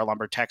the Dunbar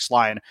Lumber text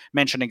line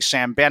mentioning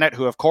Sam Bennett,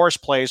 who of course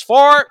plays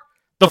for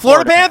the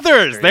Florida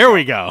Panthers. There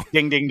we go.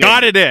 Ding, ding, ding.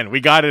 Got it in. We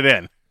got it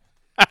in.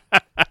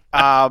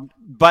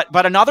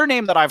 But another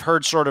name that I've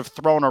heard sort of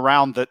thrown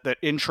around that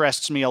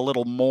interests me a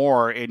little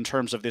more in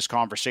terms of this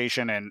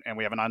conversation, and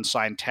we have an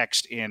unsigned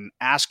text in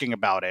asking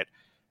about it,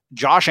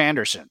 Josh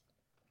Anderson.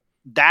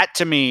 That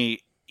to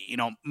me,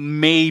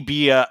 may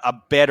be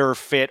a better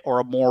fit or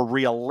a more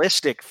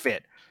realistic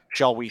fit,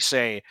 shall we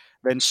say,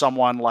 than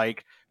someone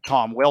like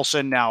Tom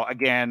Wilson. Now,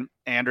 again,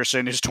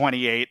 Anderson is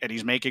 28 and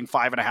he's making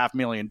 $5.5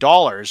 million.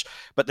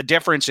 But the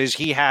difference is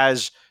he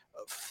has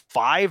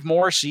 5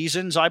 more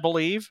seasons, I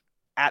believe,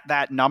 at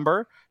that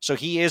number. So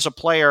he is a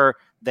player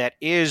that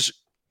is,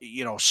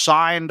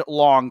 signed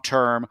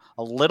long-term,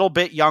 a little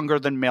bit younger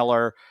than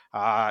Miller,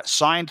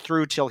 signed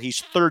through till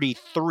he's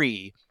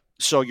 33.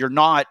 So you're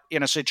not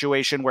in a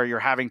situation where you're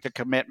having to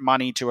commit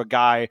money to a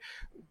guy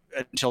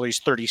until he's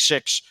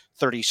 36,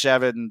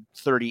 37,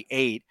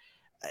 38.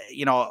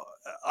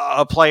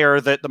 A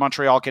player that the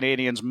Montreal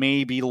Canadiens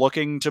may be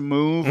looking to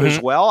move as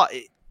well.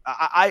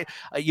 I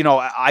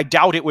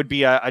doubt it would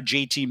be a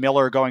JT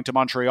Miller going to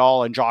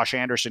Montreal and Josh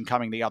Anderson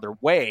coming the other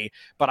way,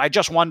 but I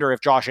just wonder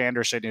if Josh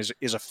Anderson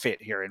is a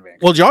fit here in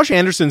Vancouver. Well, Josh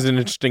Anderson's an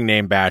interesting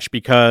name, Batch,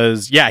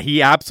 because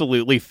he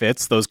absolutely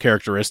fits those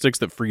characteristics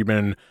that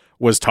Friedman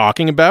was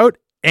talking about,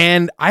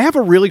 and I have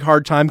a really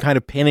hard time kind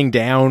of pinning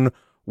down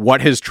what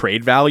his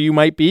trade value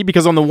might be,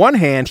 because on the one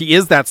hand, he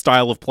is that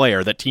style of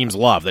player that teams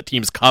love, that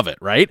teams covet,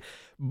 right?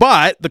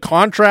 But the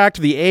contract,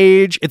 the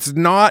age, it's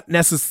not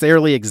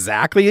necessarily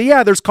exactly,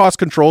 there's cost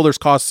control, there's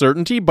cost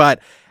certainty, but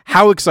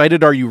how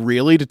excited are you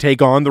really to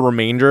take on the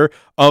remainder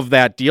of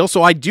that deal?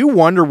 So I do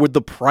wonder, would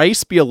the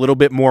price be a little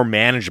bit more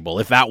manageable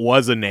if that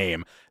was a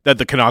name that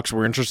the Canucks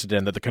were interested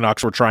in, that the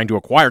Canucks were trying to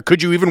acquire?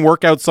 Could you even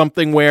work out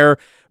something where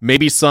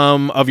maybe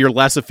some of your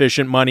less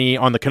efficient money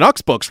on the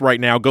Canucks books right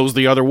now goes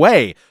the other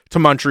way to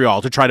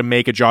Montreal to try to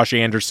make a Josh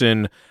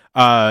Anderson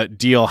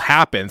deal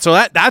happen? So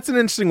that's an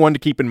interesting one to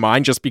keep in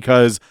mind, just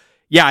because,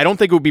 I don't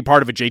think it would be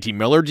part of a JT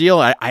Miller deal.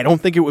 I don't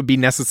think it would be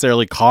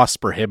necessarily cost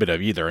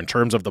prohibitive either in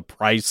terms of the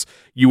price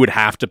you would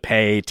have to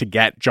pay to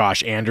get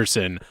Josh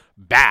Anderson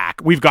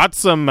back. We've got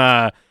some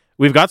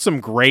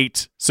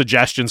great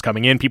suggestions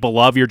coming in. People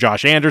love your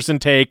Josh Anderson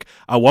take.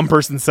 One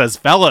person says,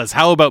 fellas,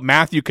 how about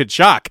Matthew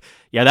Tkachuk?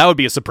 Yeah, that would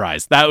be a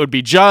surprise. That would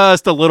be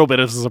just a little bit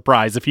of a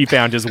surprise if he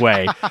found his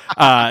way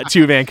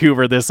to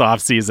Vancouver this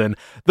offseason.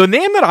 The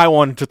name that I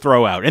wanted to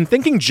throw out, and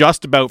thinking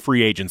just about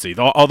free agency,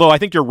 although I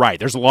think you're right,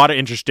 there's a lot of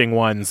interesting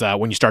ones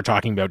when you start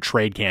talking about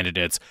trade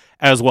candidates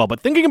as well, but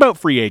thinking about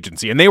free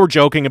agency, and they were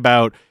joking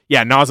about,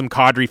 Nazem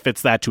Kadri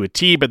fits that to a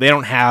T, but they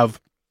don't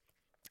have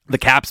the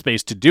cap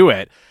space to do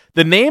it.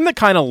 The name that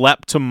kind of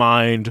leapt to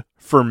mind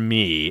for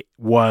me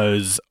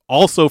was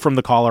also from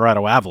the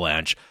Colorado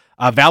Avalanche,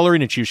 Valeri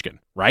Nichushkin,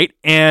 right?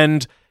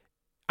 And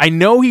I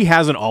know he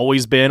hasn't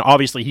always been,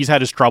 obviously he's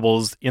had his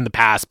troubles in the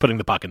past putting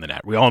the puck in the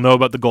net. We all know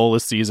about the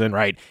goalless season,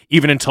 right?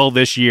 Even until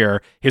this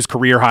year, his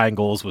career high in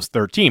goals was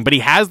 13, but he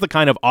has the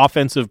kind of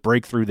offensive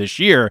breakthrough this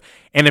year.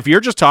 And if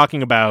you're just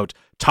talking about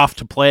tough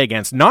to play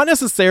against, not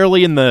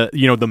necessarily in the,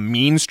 the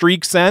mean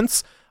streak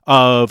sense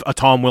of a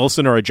Tom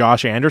Wilson or a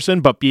Josh Anderson,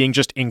 but being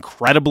just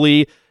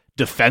incredibly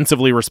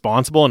defensively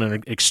responsible and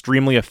an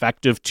extremely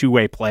effective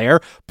two-way player.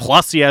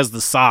 Plus he has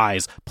the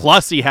size.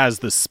 Plus he has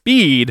the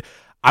speed.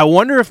 I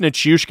wonder if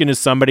Nichushkin is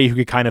somebody who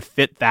could kind of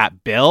fit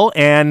that bill.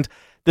 And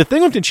the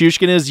thing with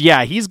Nichushkin is,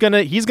 yeah, he's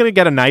gonna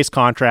get a nice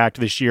contract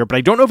this year, but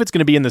I don't know if it's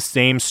gonna be in the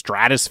same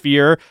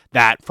stratosphere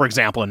that, for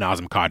example, a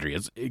Nazem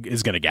Kadri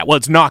is gonna get. Well,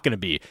 it's not gonna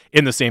be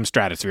in the same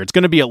stratosphere. It's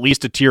gonna be at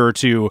least a tier or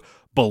two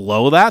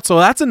below that. So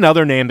that's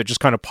another name that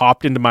just kind of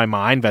popped into my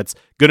mind that's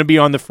gonna be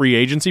on the free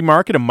agency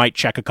market and might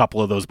check a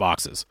couple of those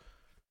boxes.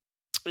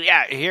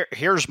 Yeah,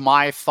 here's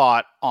my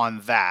thought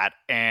on that,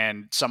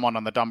 and someone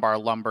on the Dunbar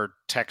Lumber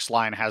text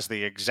line has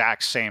the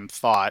exact same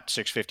thought,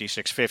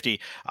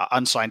 650.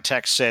 Unsigned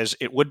text says,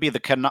 it would be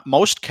the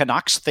most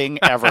Canucks thing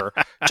ever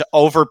to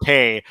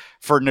overpay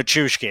for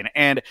Nichushkin,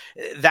 and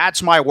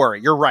that's my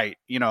worry. You're right,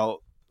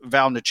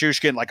 Val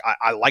Nichushkin, like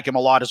I like him a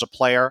lot as a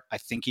player. I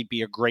think he'd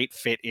be a great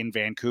fit in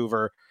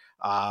Vancouver.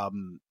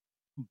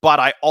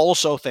 But I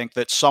also think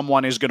that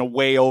someone is going to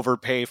way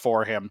overpay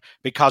for him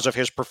because of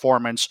his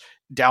performance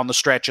down the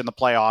stretch in the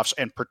playoffs,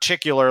 and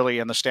particularly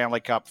in the Stanley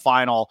Cup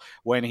final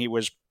when he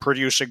was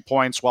producing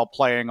points while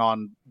playing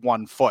on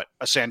one foot,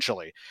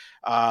 essentially.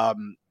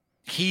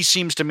 He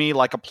seems to me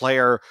like a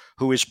player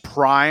who is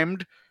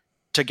primed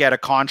to get a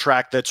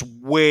contract that's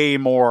way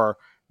more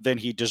than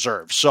he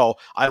deserves. So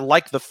I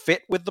like the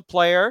fit with the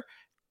player.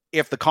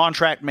 If the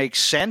contract makes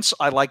sense,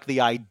 I like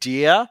the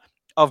idea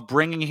of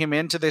bringing him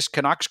into this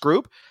Canucks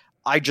group.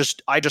 I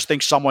just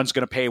think someone's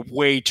going to pay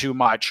way too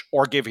much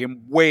or give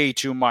him way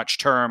too much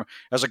term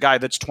as a guy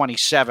that's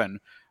 27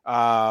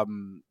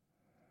 to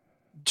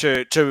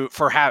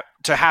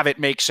have it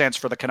make sense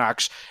for the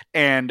Canucks.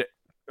 And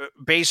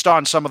based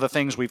on some of the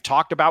things we've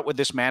talked about with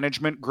this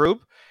management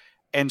group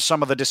and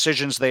some of the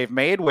decisions they've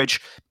made, which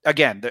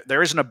again,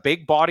 there isn't a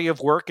big body of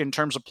work in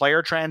terms of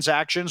player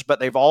transactions, but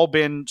they've all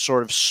been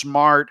sort of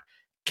smart,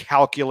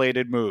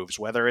 calculated moves,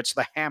 whether it's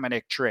the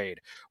Hamonic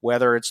trade,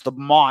 whether it's the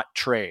Mott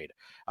trade.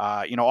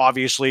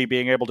 Obviously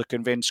being able to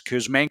convince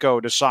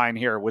Kuzmenko to sign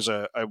here was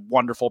a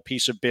wonderful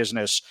piece of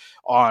business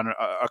on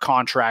a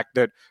contract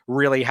that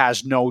really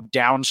has no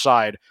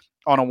downside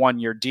on a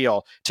one-year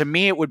deal. To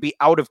me, it would be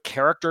out of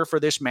character for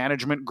this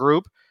management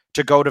group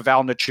to go to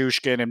Val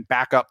Nichushkin and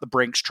back up the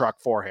Brinks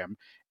truck for him.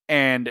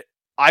 And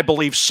I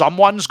believe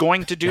someone's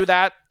going to do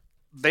that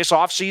this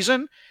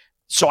offseason.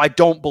 So I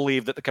don't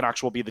believe that the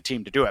Canucks will be the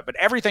team to do it. But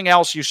everything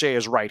else you say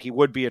is right. He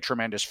would be a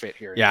tremendous fit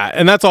here. Yeah,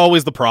 and that's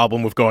always the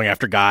problem with going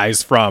after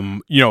guys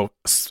from,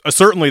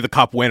 certainly the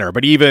Cup winner,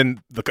 but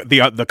even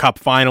the Cup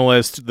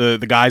finalist,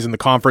 the guys in the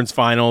conference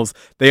finals,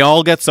 they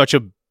all get such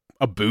a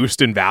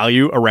boost in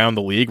value around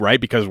the league, right?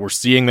 Because we're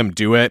seeing them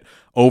do it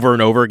over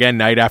and over again,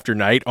 night after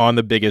night on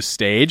the biggest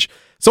stage.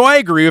 So I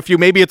agree with you.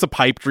 Maybe it's a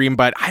pipe dream,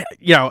 but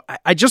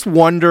I just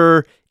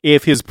wonder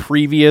if his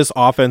previous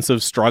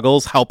offensive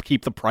struggles help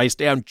keep the price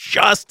down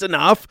just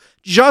enough.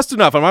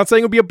 I'm not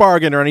saying it would be a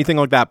bargain or anything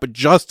like that, but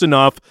just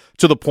enough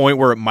to the point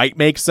where it might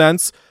make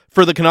sense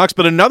for the Canucks.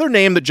 But another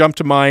name that jumped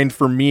to mind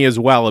for me as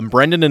well, and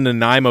Brendan and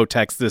Nanaimo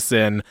text this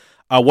in,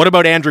 what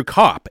about Andrew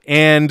Kopp?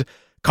 And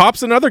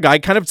Kopp's another guy,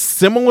 kind of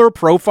similar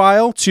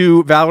profile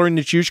to Valeri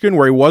Nichushkin,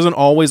 where he wasn't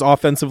always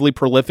offensively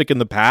prolific in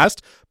the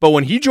past, but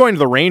when he joined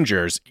the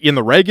Rangers in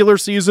the regular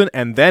season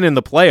and then in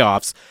the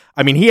playoffs,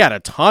 I mean, he had a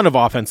ton of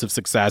offensive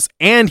success,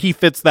 and he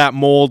fits that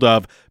mold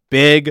of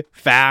big,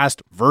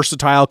 fast,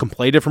 versatile, can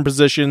play different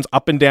positions,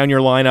 up and down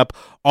your lineup,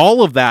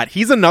 all of that.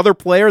 He's another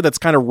player that's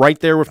kind of right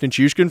there with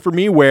Nichushkin for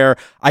me, where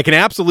I can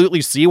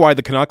absolutely see why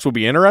the Canucks will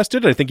be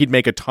interested. I think he'd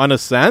make a ton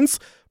of sense,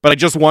 but I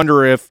just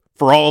wonder if,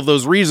 for all of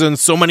those reasons,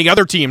 so many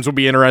other teams will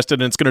be interested,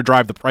 and it's going to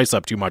drive the price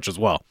up too much as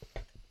well.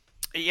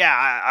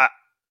 Yeah,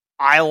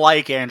 I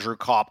like Andrew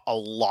Kopp a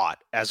lot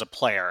as a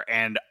player,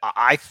 and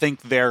I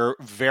think there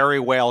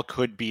very well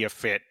could be a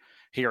fit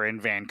here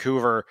in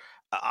Vancouver.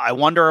 I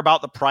wonder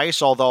about the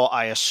price, although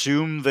I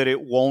assume that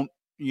it won't,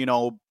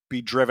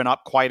 be driven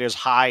up quite as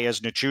high as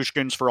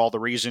Nichushkin's for all the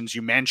reasons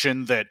you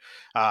mentioned. That,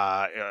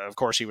 of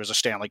course, he was a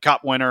Stanley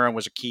Cup winner and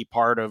was a key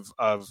part of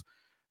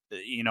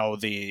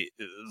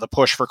the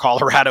push for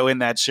Colorado in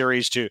that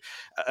series to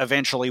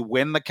eventually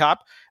win the Cup.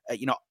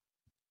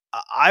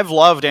 I've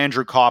loved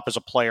Andrew Kopp as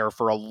a player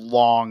for a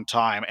long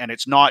time, and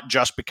it's not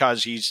just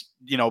because he's,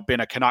 been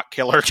a Canuck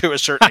killer to a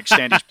certain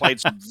extent. He's played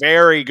some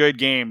very good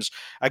games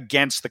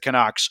against the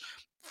Canucks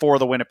for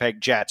the Winnipeg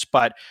Jets,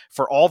 but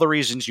for all the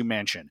reasons you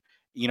mentioned,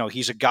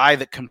 he's a guy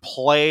that can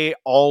play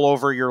all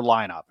over your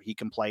lineup. He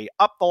can play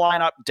up the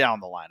lineup, down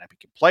the lineup. He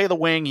can play the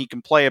wing. He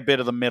can play a bit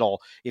of the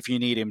middle if you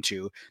need him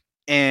to.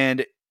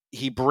 And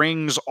he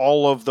brings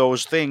all of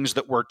those things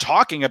that we're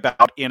talking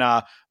about in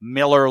a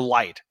Miller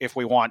light, if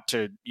we want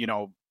to,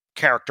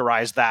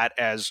 characterize that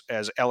as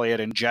Elliot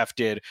and Jeff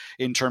did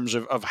in terms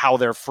of how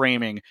they're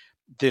framing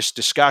this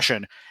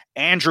discussion.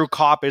 Andrew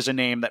Kopp is a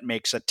name that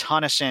makes a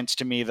ton of sense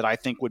to me that I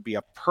think would be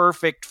a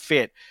perfect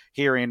fit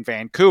here in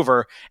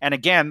Vancouver. And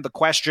again, the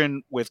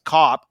question with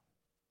Kopp,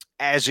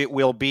 as it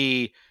will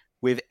be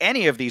with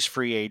any of these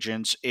free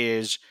agents,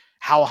 is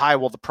how high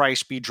will the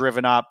price be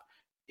driven up?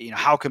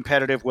 how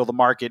competitive will the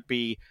market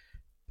be?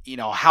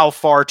 How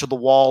far to the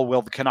wall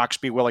will the Canucks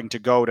be willing to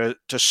go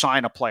to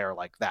sign a player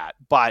like that?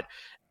 But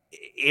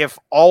if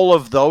all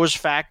of those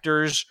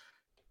factors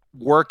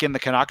work in the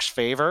Canucks'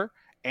 favor,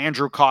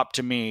 Andrew Copp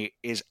to me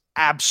is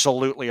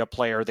absolutely a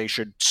player they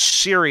should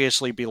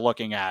seriously be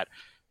looking at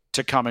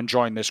to come and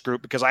join this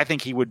group, because I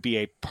think he would be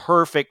a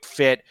perfect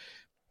fit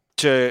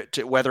to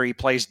whether he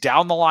plays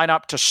down the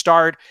lineup to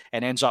start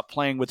and ends up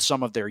playing with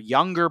some of their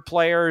younger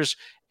players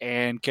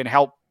and can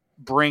help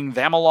bring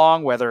them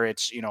along, whether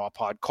it's, a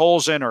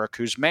Podkolzin or a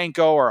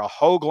Kuzmenko or a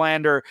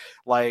Höglander.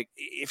 Like,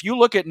 if you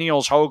look at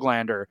Niels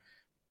Höglander,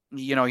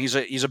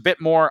 he's a bit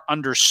more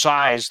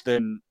undersized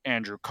than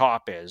Andrew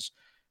Copp is.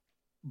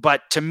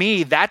 But to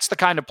me, that's the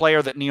kind of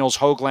player that Niels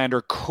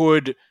Höglander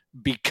could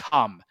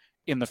become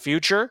in the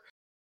future.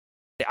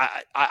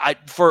 I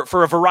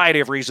for a variety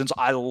of reasons,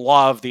 I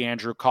love the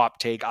Andrew Copp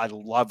take. I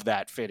love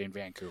that fit in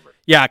Vancouver.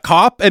 Yeah,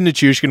 Copp and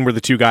Nichushkin were the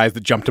two guys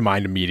that jumped to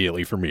mind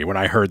immediately for me when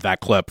I heard that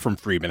clip from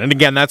Friedman. And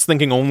again, that's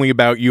thinking only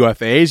about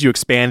UFAs. You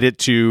expand it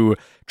to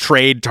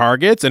trade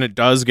targets, and it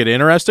does get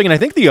interesting. And I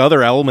think the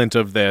other element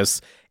of this,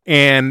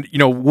 and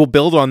we'll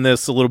build on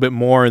this a little bit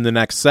more in the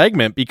next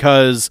segment,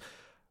 because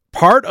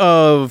part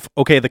of,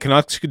 the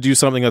Canucks could do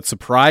something that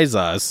surprise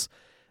us.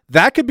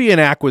 That could be an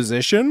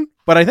acquisition,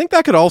 but I think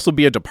that could also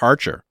be a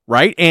departure,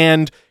 right?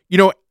 And,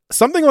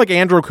 something like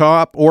Andrew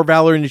Copp or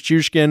Valeri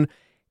Nichushkin,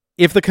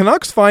 if the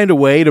Canucks find a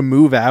way to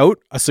move out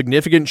a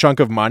significant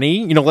chunk of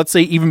money, let's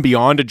say even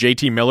beyond a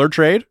JT Miller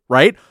trade,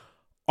 right?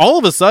 All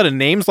of a sudden,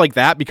 names like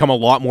that become a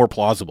lot more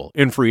plausible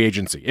in free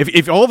agency.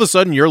 If all of a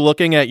sudden you're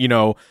looking at,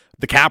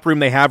 the cap room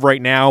they have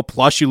right now,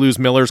 plus you lose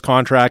Miller's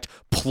contract,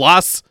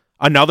 plus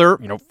another,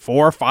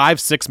 4, 5,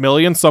 6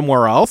 million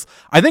somewhere else,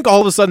 I think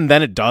all of a sudden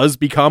then it does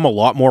become a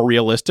lot more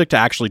realistic to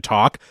actually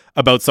talk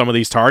about some of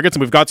these targets.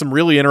 And we've got some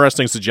really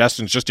interesting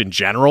suggestions just in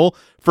general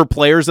for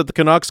players that the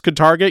Canucks could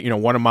target.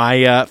 One of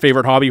my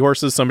favorite hobby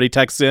horses, somebody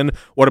texts in,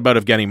 what about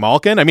Evgeny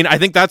Malkin? I mean, I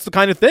think that's the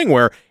kind of thing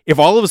where if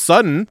all of a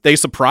sudden they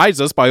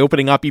surprise us by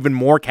opening up even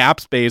more cap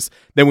space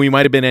than we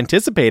might have been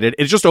anticipated,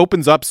 it just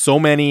opens up so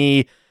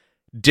many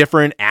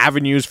different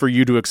avenues for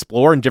you to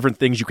explore and different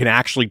things you can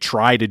actually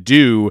try to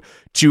do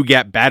to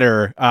get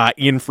better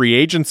in free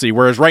agency.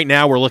 Whereas right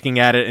now we're looking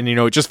at it and,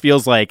 it just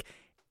feels like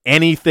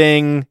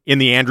anything in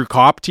the Andrew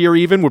Copp tier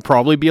even would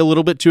probably be a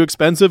little bit too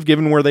expensive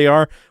given where they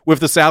are with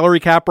the salary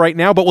cap right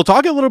now. But we'll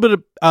talk a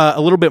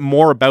little bit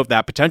more about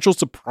that potential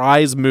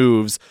surprise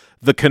moves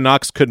the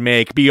Canucks could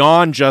make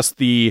beyond just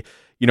the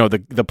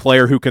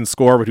player who can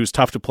score, but who's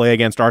tough to play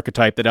against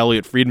archetype that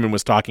Elliot Friedman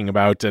was talking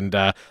about. And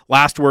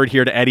last word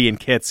here to Eddie and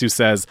Kits, who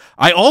says,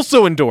 I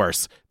also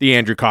endorse the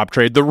Andrew Copp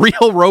trade. The real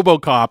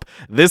RoboCop.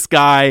 This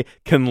guy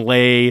can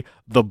lay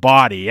the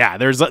body. Yeah,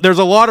 there's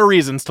a lot of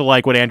reasons to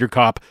like what Andrew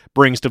Copp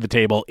brings to the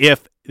table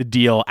if the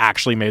deal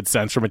actually made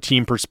sense from a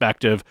team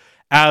perspective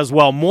as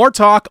well. More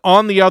talk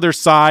on the other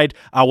side.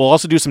 We'll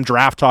also do some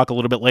draft talk a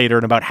little bit later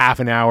in about half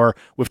an hour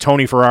with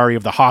Tony Ferrari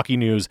of the Hockey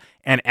News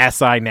and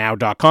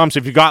SINow.com. So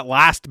if you've got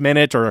last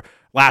minute or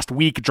last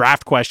week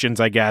draft questions,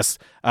 I guess,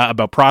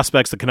 about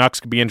prospects the Canucks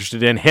could be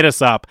interested in, hit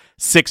us up,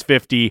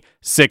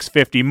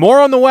 650. More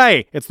on the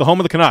way. It's the home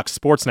of the Canucks,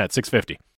 Sportsnet 650.